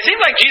Jesus? It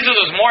seems like Jesus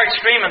is more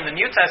extreme in the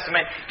New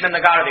Testament than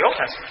the God of the Old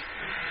Testament.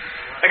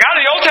 The God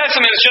of the Old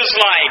Testament is just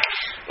like,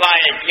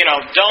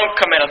 don't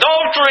commit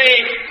adultery,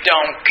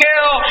 don't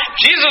kill.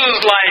 Jesus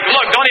is like,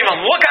 look, don't even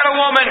look at a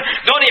woman,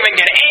 don't even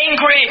get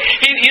angry.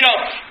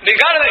 The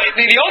God of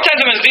the Old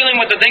Testament is dealing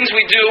with the things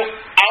we do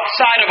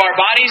outside of our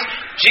bodies.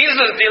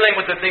 Jesus is dealing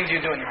with the things you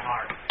do in your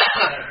heart.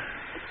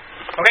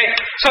 Okay,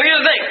 so here's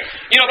the thing.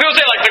 People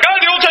say, the God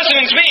of the Old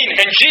Testament is mean,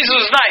 and Jesus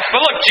is nice.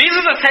 But look,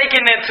 Jesus has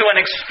taken it to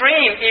an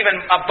extreme even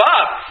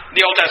above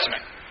the Old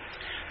Testament.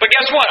 But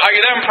guess what? Are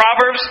you there in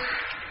Proverbs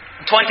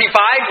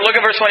 25? Look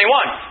at verse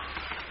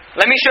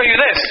 21. Let me show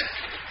you this.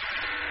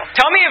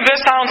 Tell me if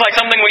this sounds like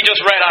something we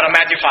just read out of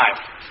Matthew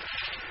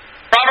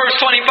 5. Proverbs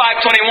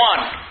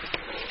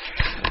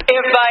 25:21.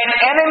 If thine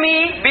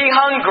enemy be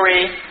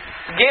hungry,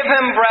 give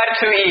him bread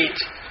to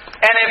eat.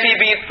 And if he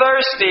be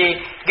thirsty,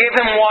 give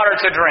him water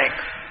to drink.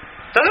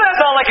 Doesn't that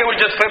sound like it would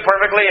just fit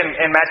perfectly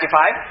in Matthew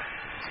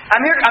 5?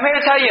 I'm here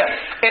to tell you,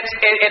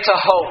 it's a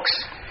hoax.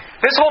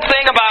 This whole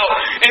thing about,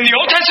 in the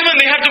Old Testament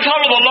they have to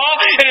follow the law,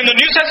 and in the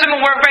New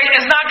Testament we're great,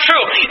 is not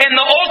true. In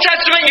the Old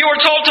Testament you were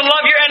told to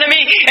love your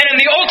enemy, and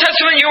in the Old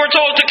Testament you were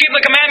told to keep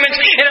the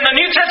commandments, and in the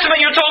New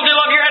Testament you're told to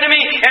love your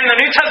enemy, and in the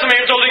New Testament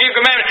you're told to keep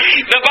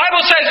commandments. The Bible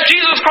says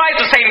Jesus Christ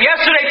is the same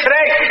yesterday,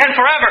 today, and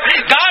forever.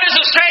 God is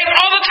the same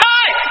all the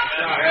time.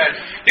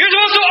 You're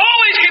supposed to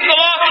always keep the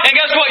law, and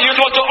guess what? You're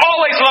supposed to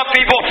always love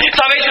people.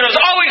 Salvation has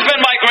always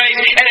been by grace,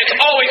 and it's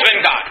always been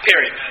God.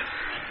 Period.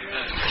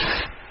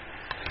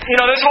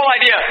 This whole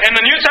idea. In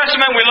the New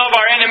Testament, we love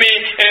our enemy,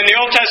 and in the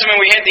Old Testament,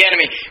 we hate the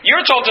enemy.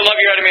 You're told to love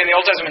your enemy in the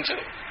Old Testament too.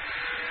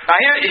 Now,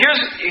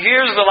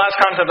 here's the last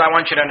concept I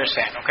want you to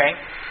understand, okay?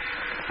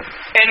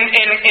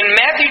 In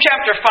Matthew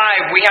chapter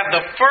 5, we have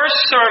the first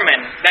sermon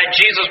that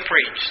Jesus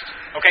preached,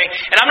 okay?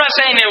 And I'm not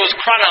saying it was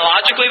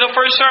chronologically the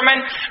first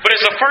sermon, but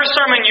it's the first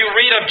sermon you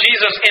read of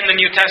Jesus in the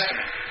New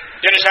Testament.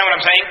 Do you understand what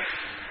I'm saying?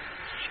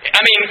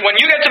 I mean, when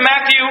you get to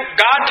Matthew,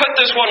 God put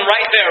this one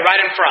right there,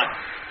 right in front.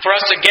 For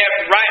us to get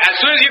right,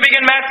 as soon as you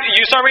begin Matthew,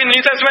 you start reading the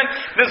New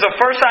Testament, this is the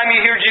first time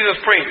you hear Jesus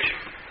preach.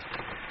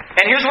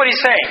 And here's what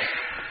He's saying.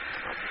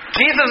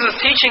 Jesus is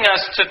teaching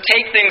us to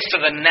take things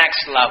to the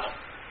next level.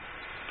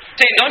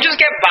 Don't just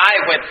get by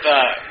with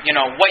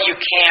what you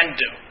can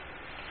do.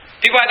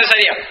 People have this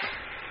idea.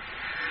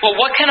 Well,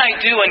 what can I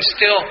do and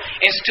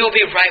still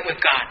be right with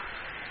God?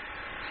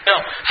 No.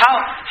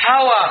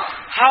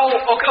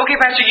 Okay,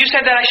 Pastor, you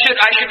said that I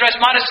should dress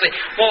modestly.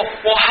 Well,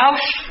 how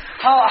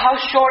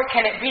short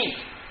can it be?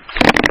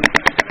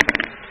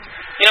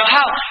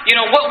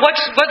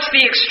 What's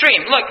the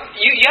extreme? Look,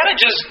 you gotta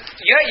just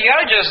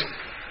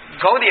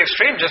go the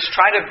extreme. Just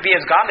try to be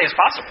as godly as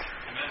possible.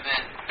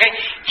 Okay?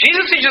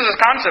 Jesus teaches this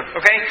concept.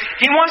 Okay?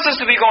 He wants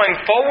us to be going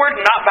forward,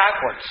 not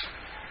backwards.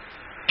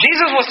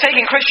 Jesus was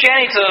taking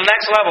Christianity to the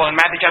next level in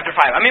Matthew chapter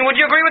 5. I mean,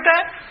 would you agree with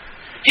that?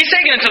 He's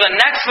taking it to the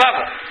next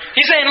level.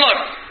 He's saying, look,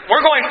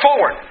 we're going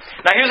forward.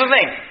 Now here's the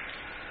thing.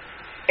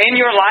 In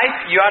your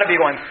life, you ought to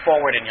be going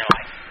forward in your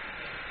life.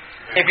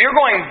 If you're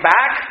going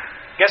back,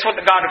 guess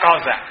what God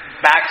calls that?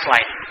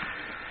 Backsliding.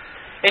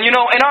 And in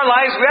our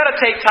lives, we ought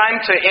to take time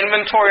to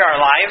inventory our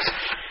lives.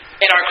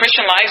 In our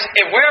Christian lives,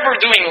 if we're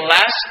ever doing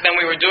less than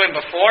we were doing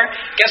before,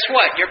 guess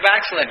what? You're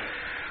backsliding.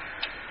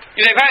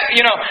 You say,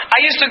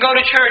 I used to go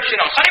to church,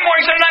 Sunday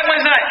morning, Sunday night,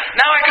 Wednesday night.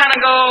 Now I kind of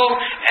go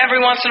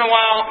every once in a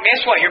while.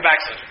 Guess what? You're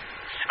backsliding.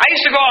 I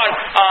used to go on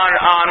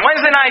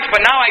Wednesday nights,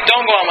 but now I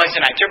don't go on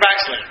Wednesday nights. You're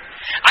backsliding.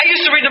 I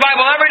used to read the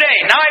Bible every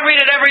day. Now I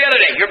read it every other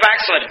day. You're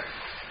backsliding.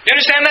 You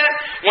understand that?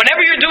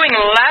 Whenever you're doing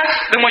less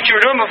than what you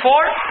were doing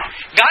before,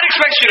 God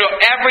expects you to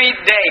every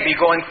day be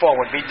going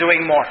forward, be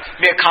doing more,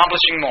 be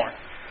accomplishing more.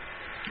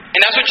 And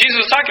that's what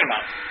Jesus was talking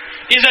about.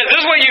 He said, this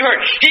is what you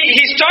heard.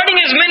 He's starting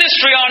His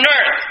ministry on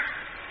earth.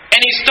 And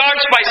He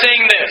starts by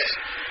saying this.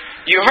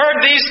 You heard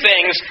these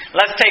things,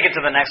 let's take it to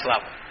the next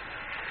level.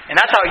 And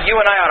that's how you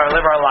and I ought to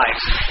live our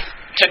lives.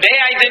 Today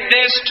I did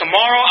this,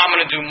 tomorrow I'm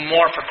going to do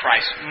more for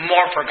Christ,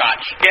 more for God.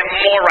 Get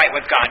more right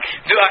with God.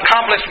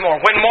 Accomplish more,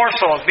 win more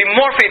souls, be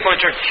more faithful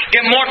to church,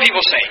 get more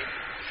people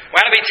saved. We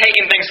ought to be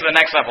taking things to the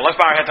next level.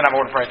 Let's bow our heads and have a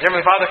word of prayer.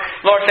 Heavenly Father,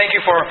 Lord, thank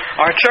you for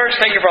our church.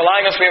 Thank you for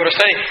allowing us to be able to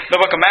study the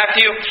book of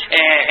Matthew,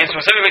 and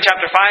specifically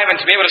chapter 5, and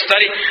to be able to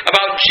study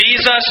about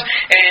Jesus,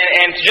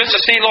 and just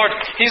to say, Lord,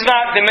 He's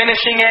not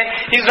diminishing it.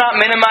 He's not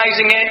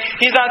minimizing it.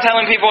 He's not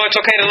telling people it's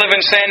okay to live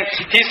in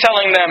sin. He's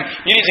telling them,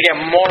 you need to get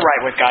more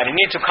right with God. You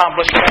need to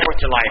accomplish more with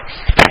your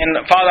life.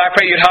 And Father, I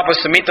pray you'd help us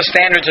to meet the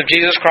standards of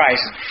Jesus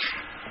Christ.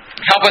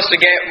 Help us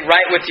to get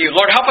right with you.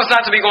 Lord, help us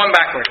not to be going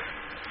backward.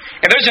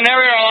 If there's an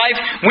area in our life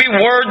we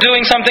were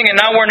doing something and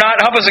now we're not,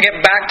 help us to get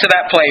back to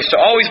that place. To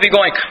always be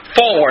going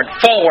forward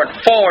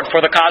for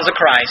the cause of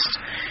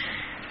Christ.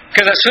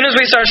 Because as soon as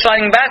we start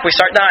sliding back, we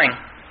start dying.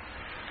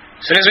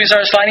 As soon as we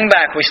start sliding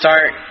back, we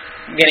start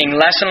getting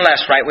less and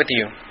less right with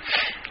you.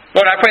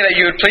 Lord, I pray that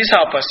you would please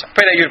help us. I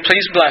pray that you would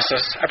please bless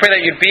us. I pray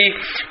that you'd be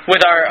with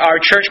our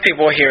church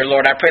people here,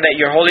 Lord. I pray that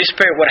your Holy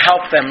Spirit would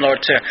help them,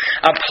 Lord, to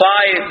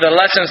apply the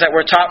lessons that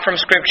were taught from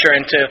Scripture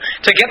and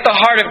to get the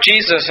heart of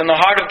Jesus. And the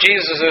heart of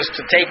Jesus is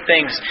to take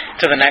things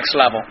to the next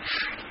level.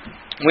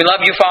 We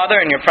love you,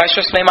 Father. In your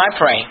precious name I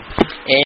pray. Amen.